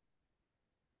 maybe.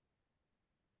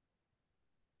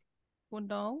 Who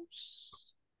knows?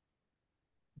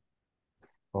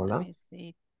 Hola. Let me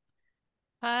see.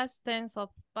 Past tense of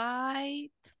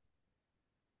bite.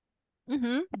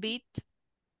 Beat.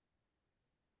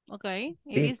 Okay.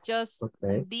 It is just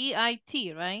okay.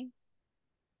 B-I-T, right?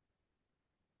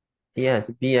 Yes,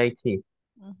 B-I-T.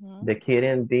 The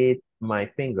kitten bit my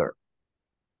finger.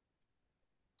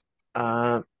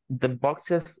 The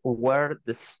boxes were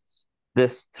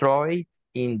destroyed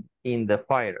in the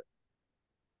fire.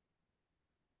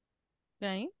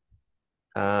 Okay.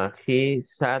 He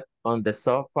sat on the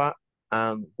sofa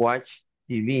and watched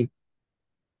TV.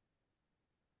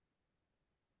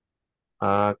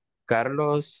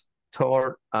 Carlos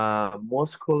tore a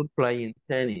muscle playing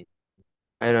tennis.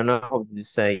 I don't know how to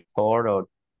say tore or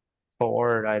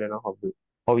tore. I don't know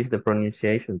how is the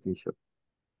pronunciation, teacher.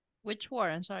 Which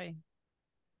word? I'm sorry.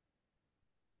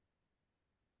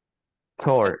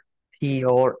 Tore.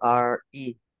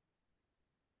 T-O-R-E.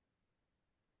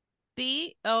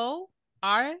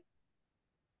 P-O-R-E.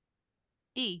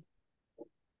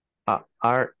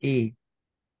 R-E.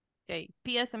 Okay.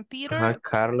 P as in Peter.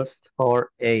 Carlos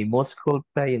tore a muscle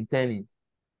playing tennis.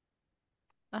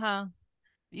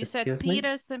 You said Excuse me? Peter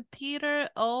as in Peter,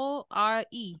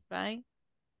 O-R-E, right?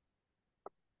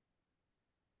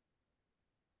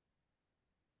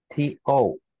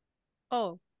 T-O.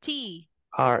 Oh, T.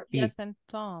 R-E. Yes, and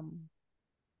Tom.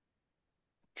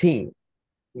 T.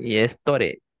 Yes,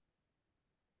 tore.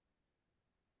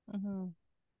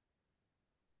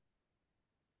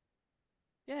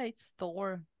 Yeah, it's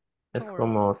Thor. Es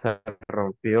como se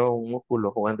rompió un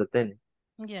músculo jugando tenis.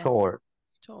 Yes. Tore.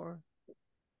 Thor.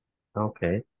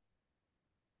 Okay.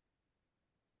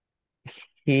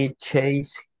 He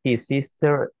chased his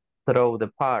sister through the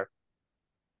park.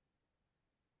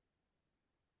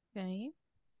 Okay.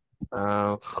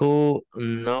 Who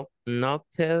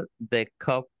knocked the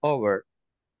cup over?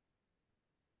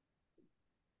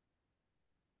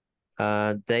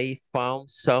 They found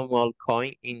some old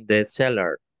coin in the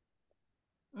cellar.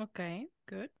 Okay,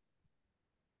 good.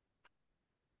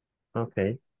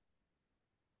 Okay.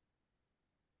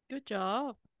 Good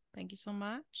job. Thank you so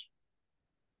much.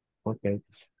 Okay.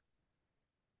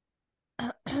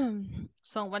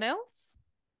 Someone else?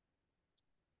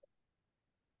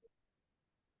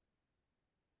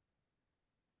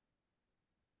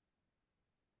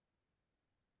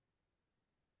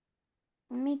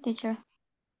 Me, teacher.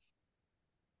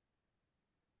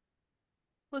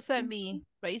 Who said me?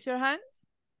 Raise your hands.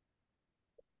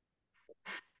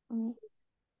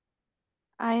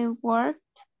 I worked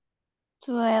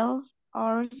 12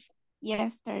 hours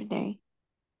yesterday.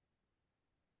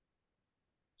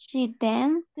 She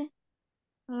danced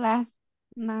last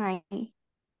night.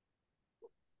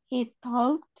 He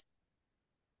talked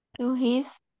to his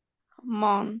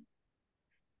mom.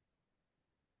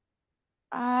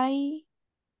 I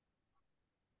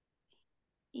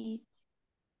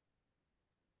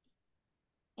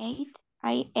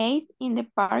ate in the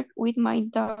park with my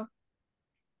dog.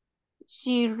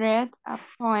 She read a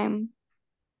poem.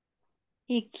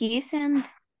 He kissed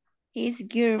his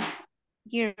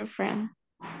girlfriend.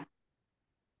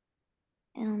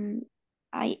 And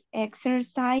I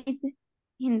exercised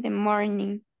in the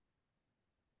morning.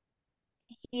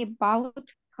 He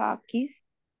bought cookies.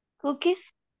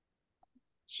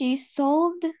 She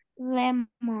sold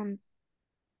lemons.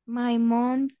 My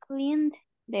mom cleaned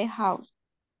the house.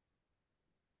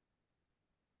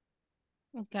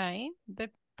 Okay. The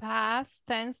past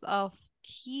tense of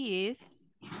kiss.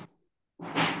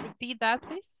 Repeat that,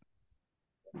 please.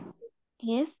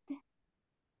 Kissed.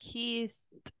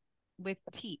 Kissed with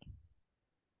T.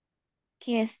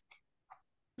 Kissed.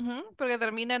 Porque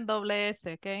termina en doble S,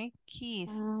 ¿ok?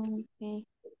 Kissed. Okay.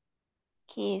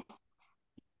 Kissed.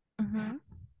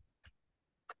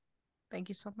 Thank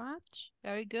you so much.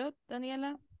 Very good,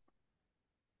 Daniela.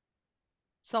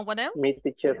 Someone else? Me,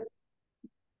 teacher.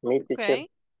 Okay.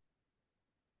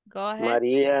 Go ahead.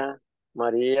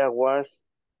 Maria was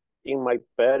in my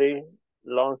party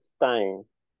long time.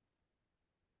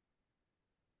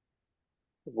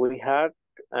 We had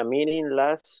a meeting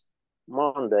last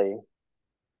Monday.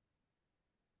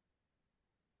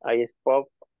 I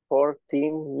spoke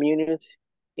 14 minutes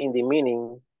in the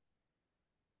meeting.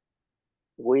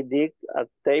 We did a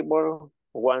table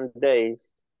one day.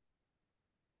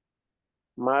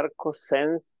 Marco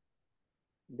sends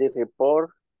the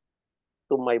report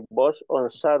to my boss on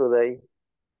Saturday.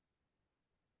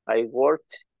 I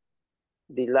worked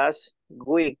the last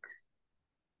weeks.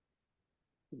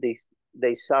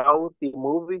 They saw the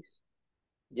movies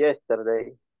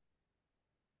yesterday.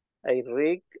 I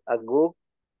read a good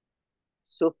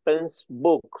suspense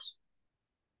books.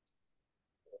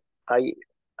 I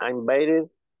invited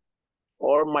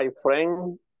all my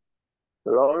friends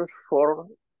lunch for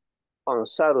on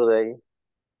Saturday.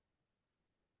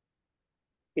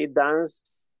 He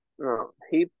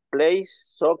plays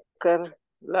soccer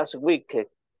last weekend.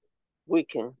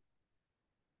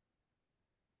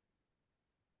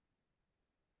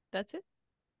 That's it?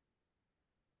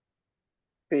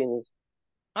 Finish.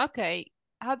 Okay.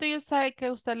 How do you say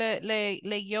que usted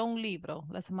leyó un libro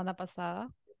la semana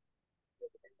pasada?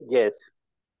 Yes.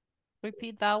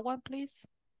 Repeat that one, please.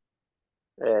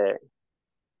 I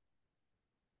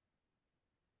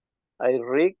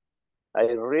read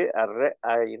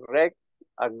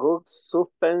a good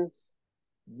suspense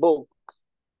books.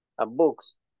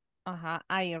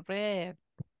 I read,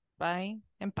 right?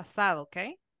 En pasado,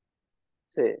 okay?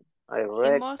 Sí, I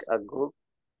read a good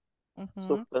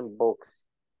suspense books.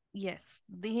 Yes.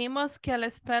 Dijimos que el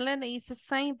spelling is the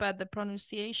same, but the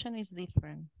pronunciation is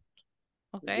different.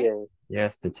 Okay? Yes.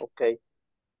 Yes, teacher. Okay.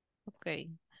 Okay.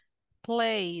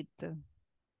 Played.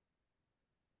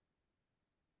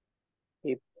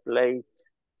 He played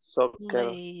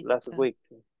soccer last week.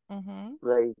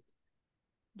 Played.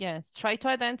 Yes, try to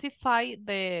identify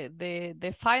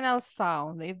the final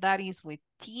sound, if that is with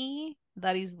T,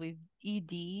 that is with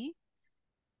ED,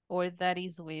 or that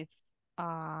is with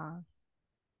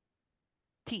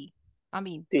T. I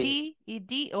mean, T,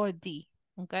 ED, or D,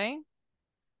 okay?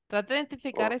 Trate de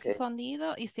identificar ese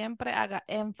sonido y siempre haga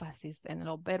énfasis en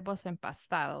los verbos en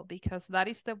pasado, because that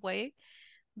is the way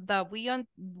that we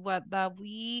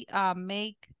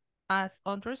make as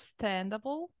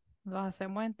understandable. Los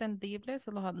hacemos entendibles,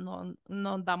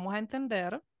 nos damos a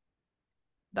entender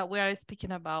that we are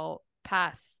speaking about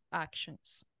past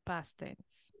actions, past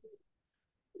tense.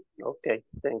 Okay,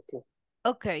 thank you.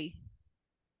 Okay.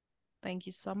 Thank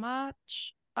you so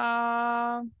much.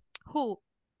 Who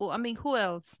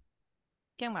else?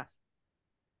 ¿Quién más?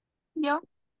 Yo.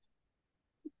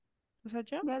 ¿Es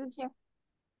yo? That's you.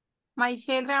 My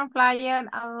children playing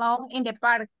alone in the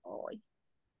park. Oh.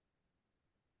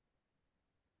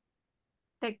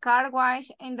 The car wash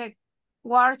in the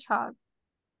workshop.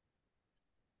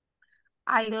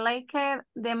 I like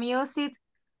the music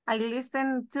I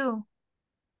listen to.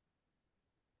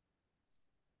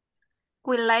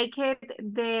 We like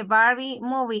the Barbie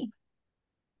movie.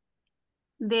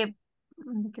 The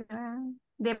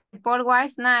pork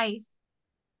was nice.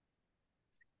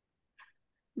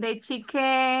 The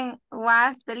chicken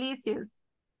was delicious.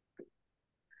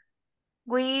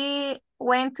 We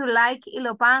went to like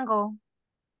Ilopango.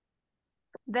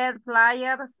 The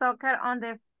player soccer on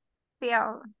the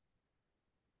field.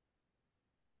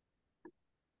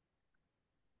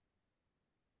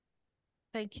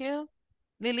 Thank you.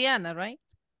 Liliana, right?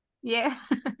 Yeah.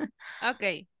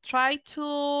 Okay, try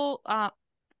to,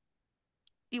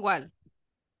 igual,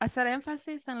 hacer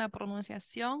énfasis en la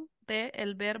pronunciación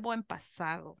del verbo en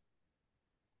pasado.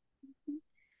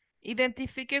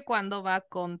 Identifique cuando va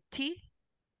con T,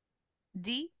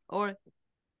 D, o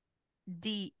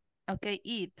D, ok,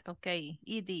 it, ok,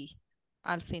 ed,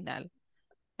 al final.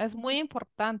 Es muy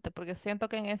importante porque siento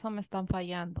que en eso me están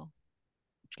fallando.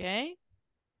 Ok.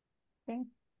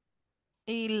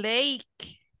 Y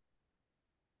lake.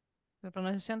 La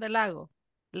pronunciación del lago.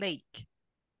 Lake.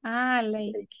 Ah,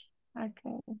 lake.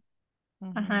 Okay.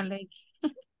 Ajá, lake.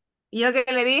 ¿Y yo qué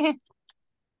le dije?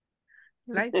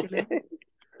 Like, le dije.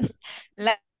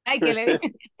 Like, le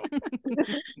dije.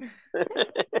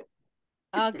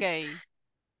 Okay.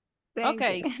 Thank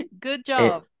Okay, you. good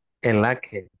job. El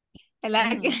laque.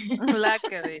 Like.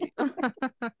 Luckily.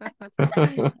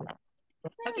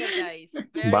 Okay, guys.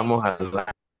 Vamos a la.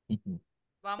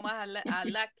 Vamos a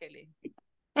luckily.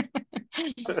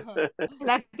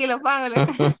 Like lo pago.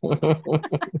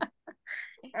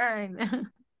 Ay, no.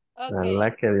 Okay. El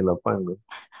laque de lo pango.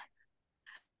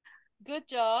 Good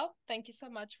job. Thank you so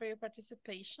much for your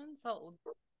participation. So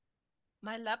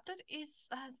my laptop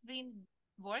has been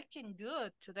working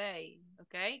good today.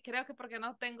 Okay. Creo que porque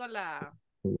no tengo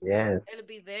Yes. El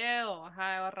video,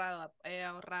 ajá, he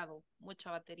ahorrado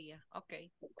mucha batería.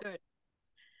 Okay, good.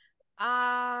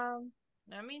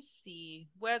 Let me see.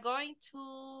 We're going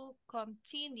to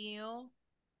continue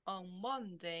on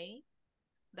Monday.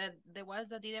 That the ones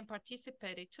that didn't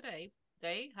participate today,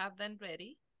 they have them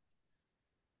ready.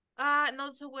 And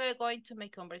also we're going to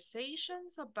make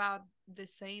conversations about the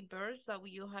same verbs that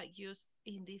you have used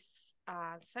in these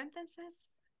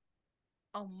sentences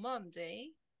on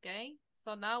Monday. Okay,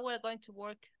 so now we're going to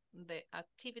work the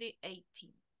activity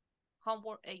 18,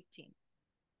 homework 18.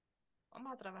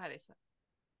 Vamos a trabajar esa.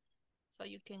 So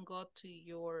you can go to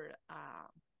your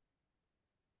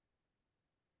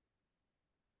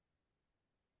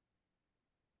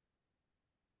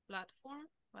platform.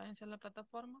 Váyanse a la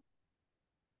plataforma.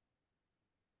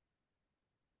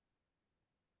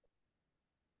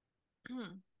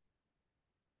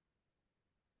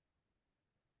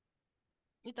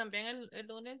 Y también el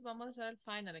lunes vamos a hacer el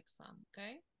final exam, ¿ok?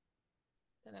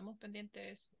 Tenemos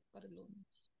pendiente eso para el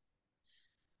lunes.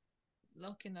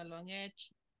 Los que no lo han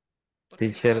hecho. Porque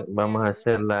Teacher, creo que vamos a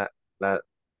hacer la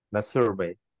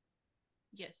survey.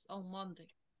 yes, on Monday.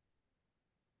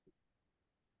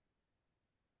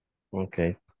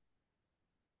 Okay.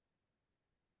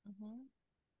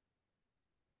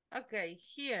 Okay,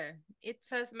 here it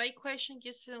says make question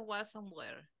using was and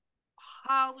where.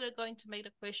 How we're going to make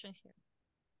the question here?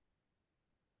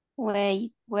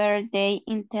 Wait, were they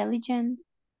intelligent?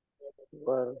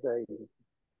 Were they?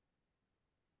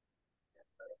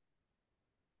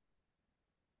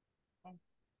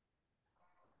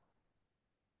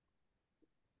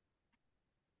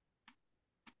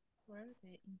 Were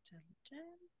they intelligent?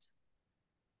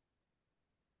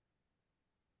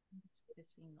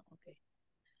 Okay.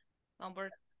 Number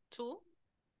 2.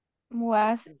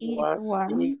 Was it warm?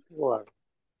 Warm?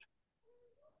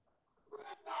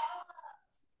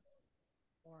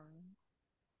 Warm.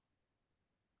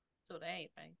 Today,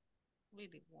 right?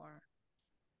 Really warm.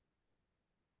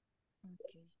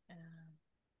 Okay.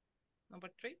 Number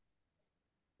 3.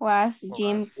 Was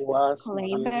Jim Was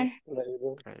clever?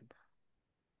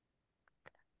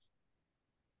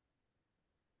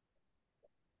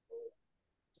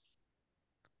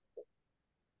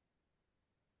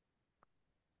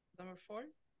 Number 4.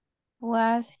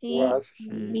 Was he Was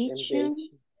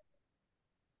ambitious?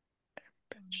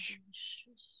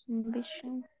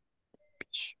 Ambition.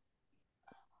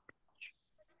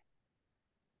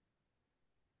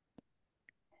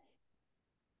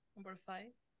 Number 5.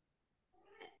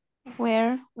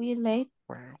 Were we late?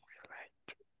 Were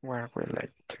we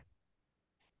late?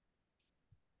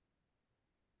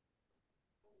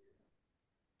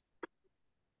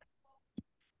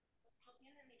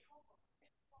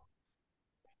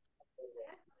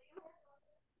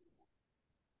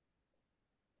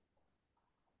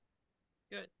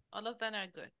 Good. All of them are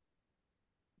good.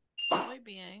 Muy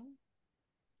bien.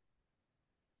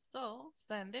 So,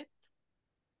 send it.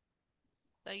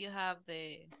 There you have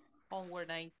the homework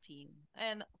 19.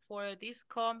 And for this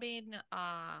coming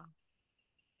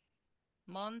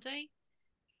Monday,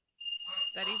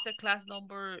 that is the class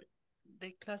number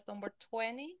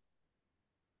 20.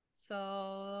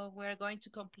 So we're going to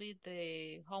complete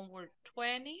the homework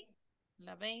 20,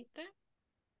 la 20,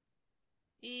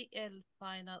 y el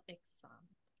final exam.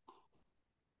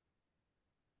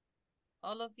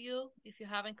 All of you, if you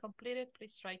haven't completed,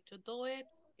 please try to do it.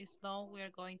 If not, we are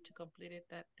going to complete it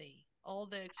that day. All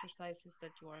the exercises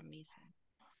that you are missing.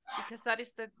 Because that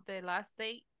is the last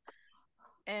day.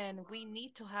 And we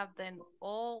need to have them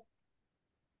all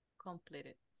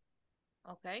completed.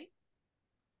 Okay?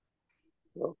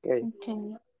 Okay.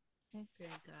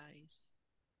 Okay, guys.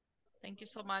 Thank you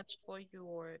so much for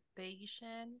your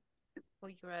patience, for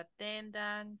your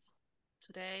attendance.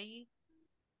 Today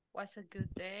was a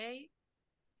good day,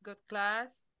 good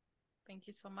class. Thank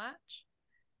you so much.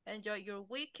 Enjoy your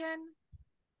weekend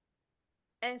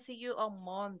and see you on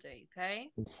Monday,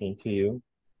 okay? Same to you.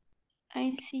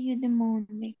 I see you the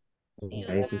Monday. See you,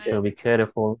 Okay, teacher, guys. be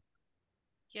careful.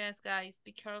 Yes, guys,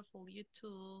 be careful. You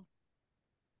too.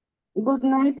 Good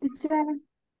night, teacher.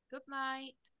 Good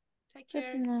night. Take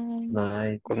care. Good night.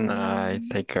 Night. Good night.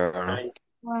 Take care.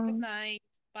 Good night.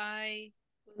 Bye.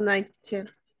 Good night, teacher.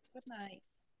 Good night.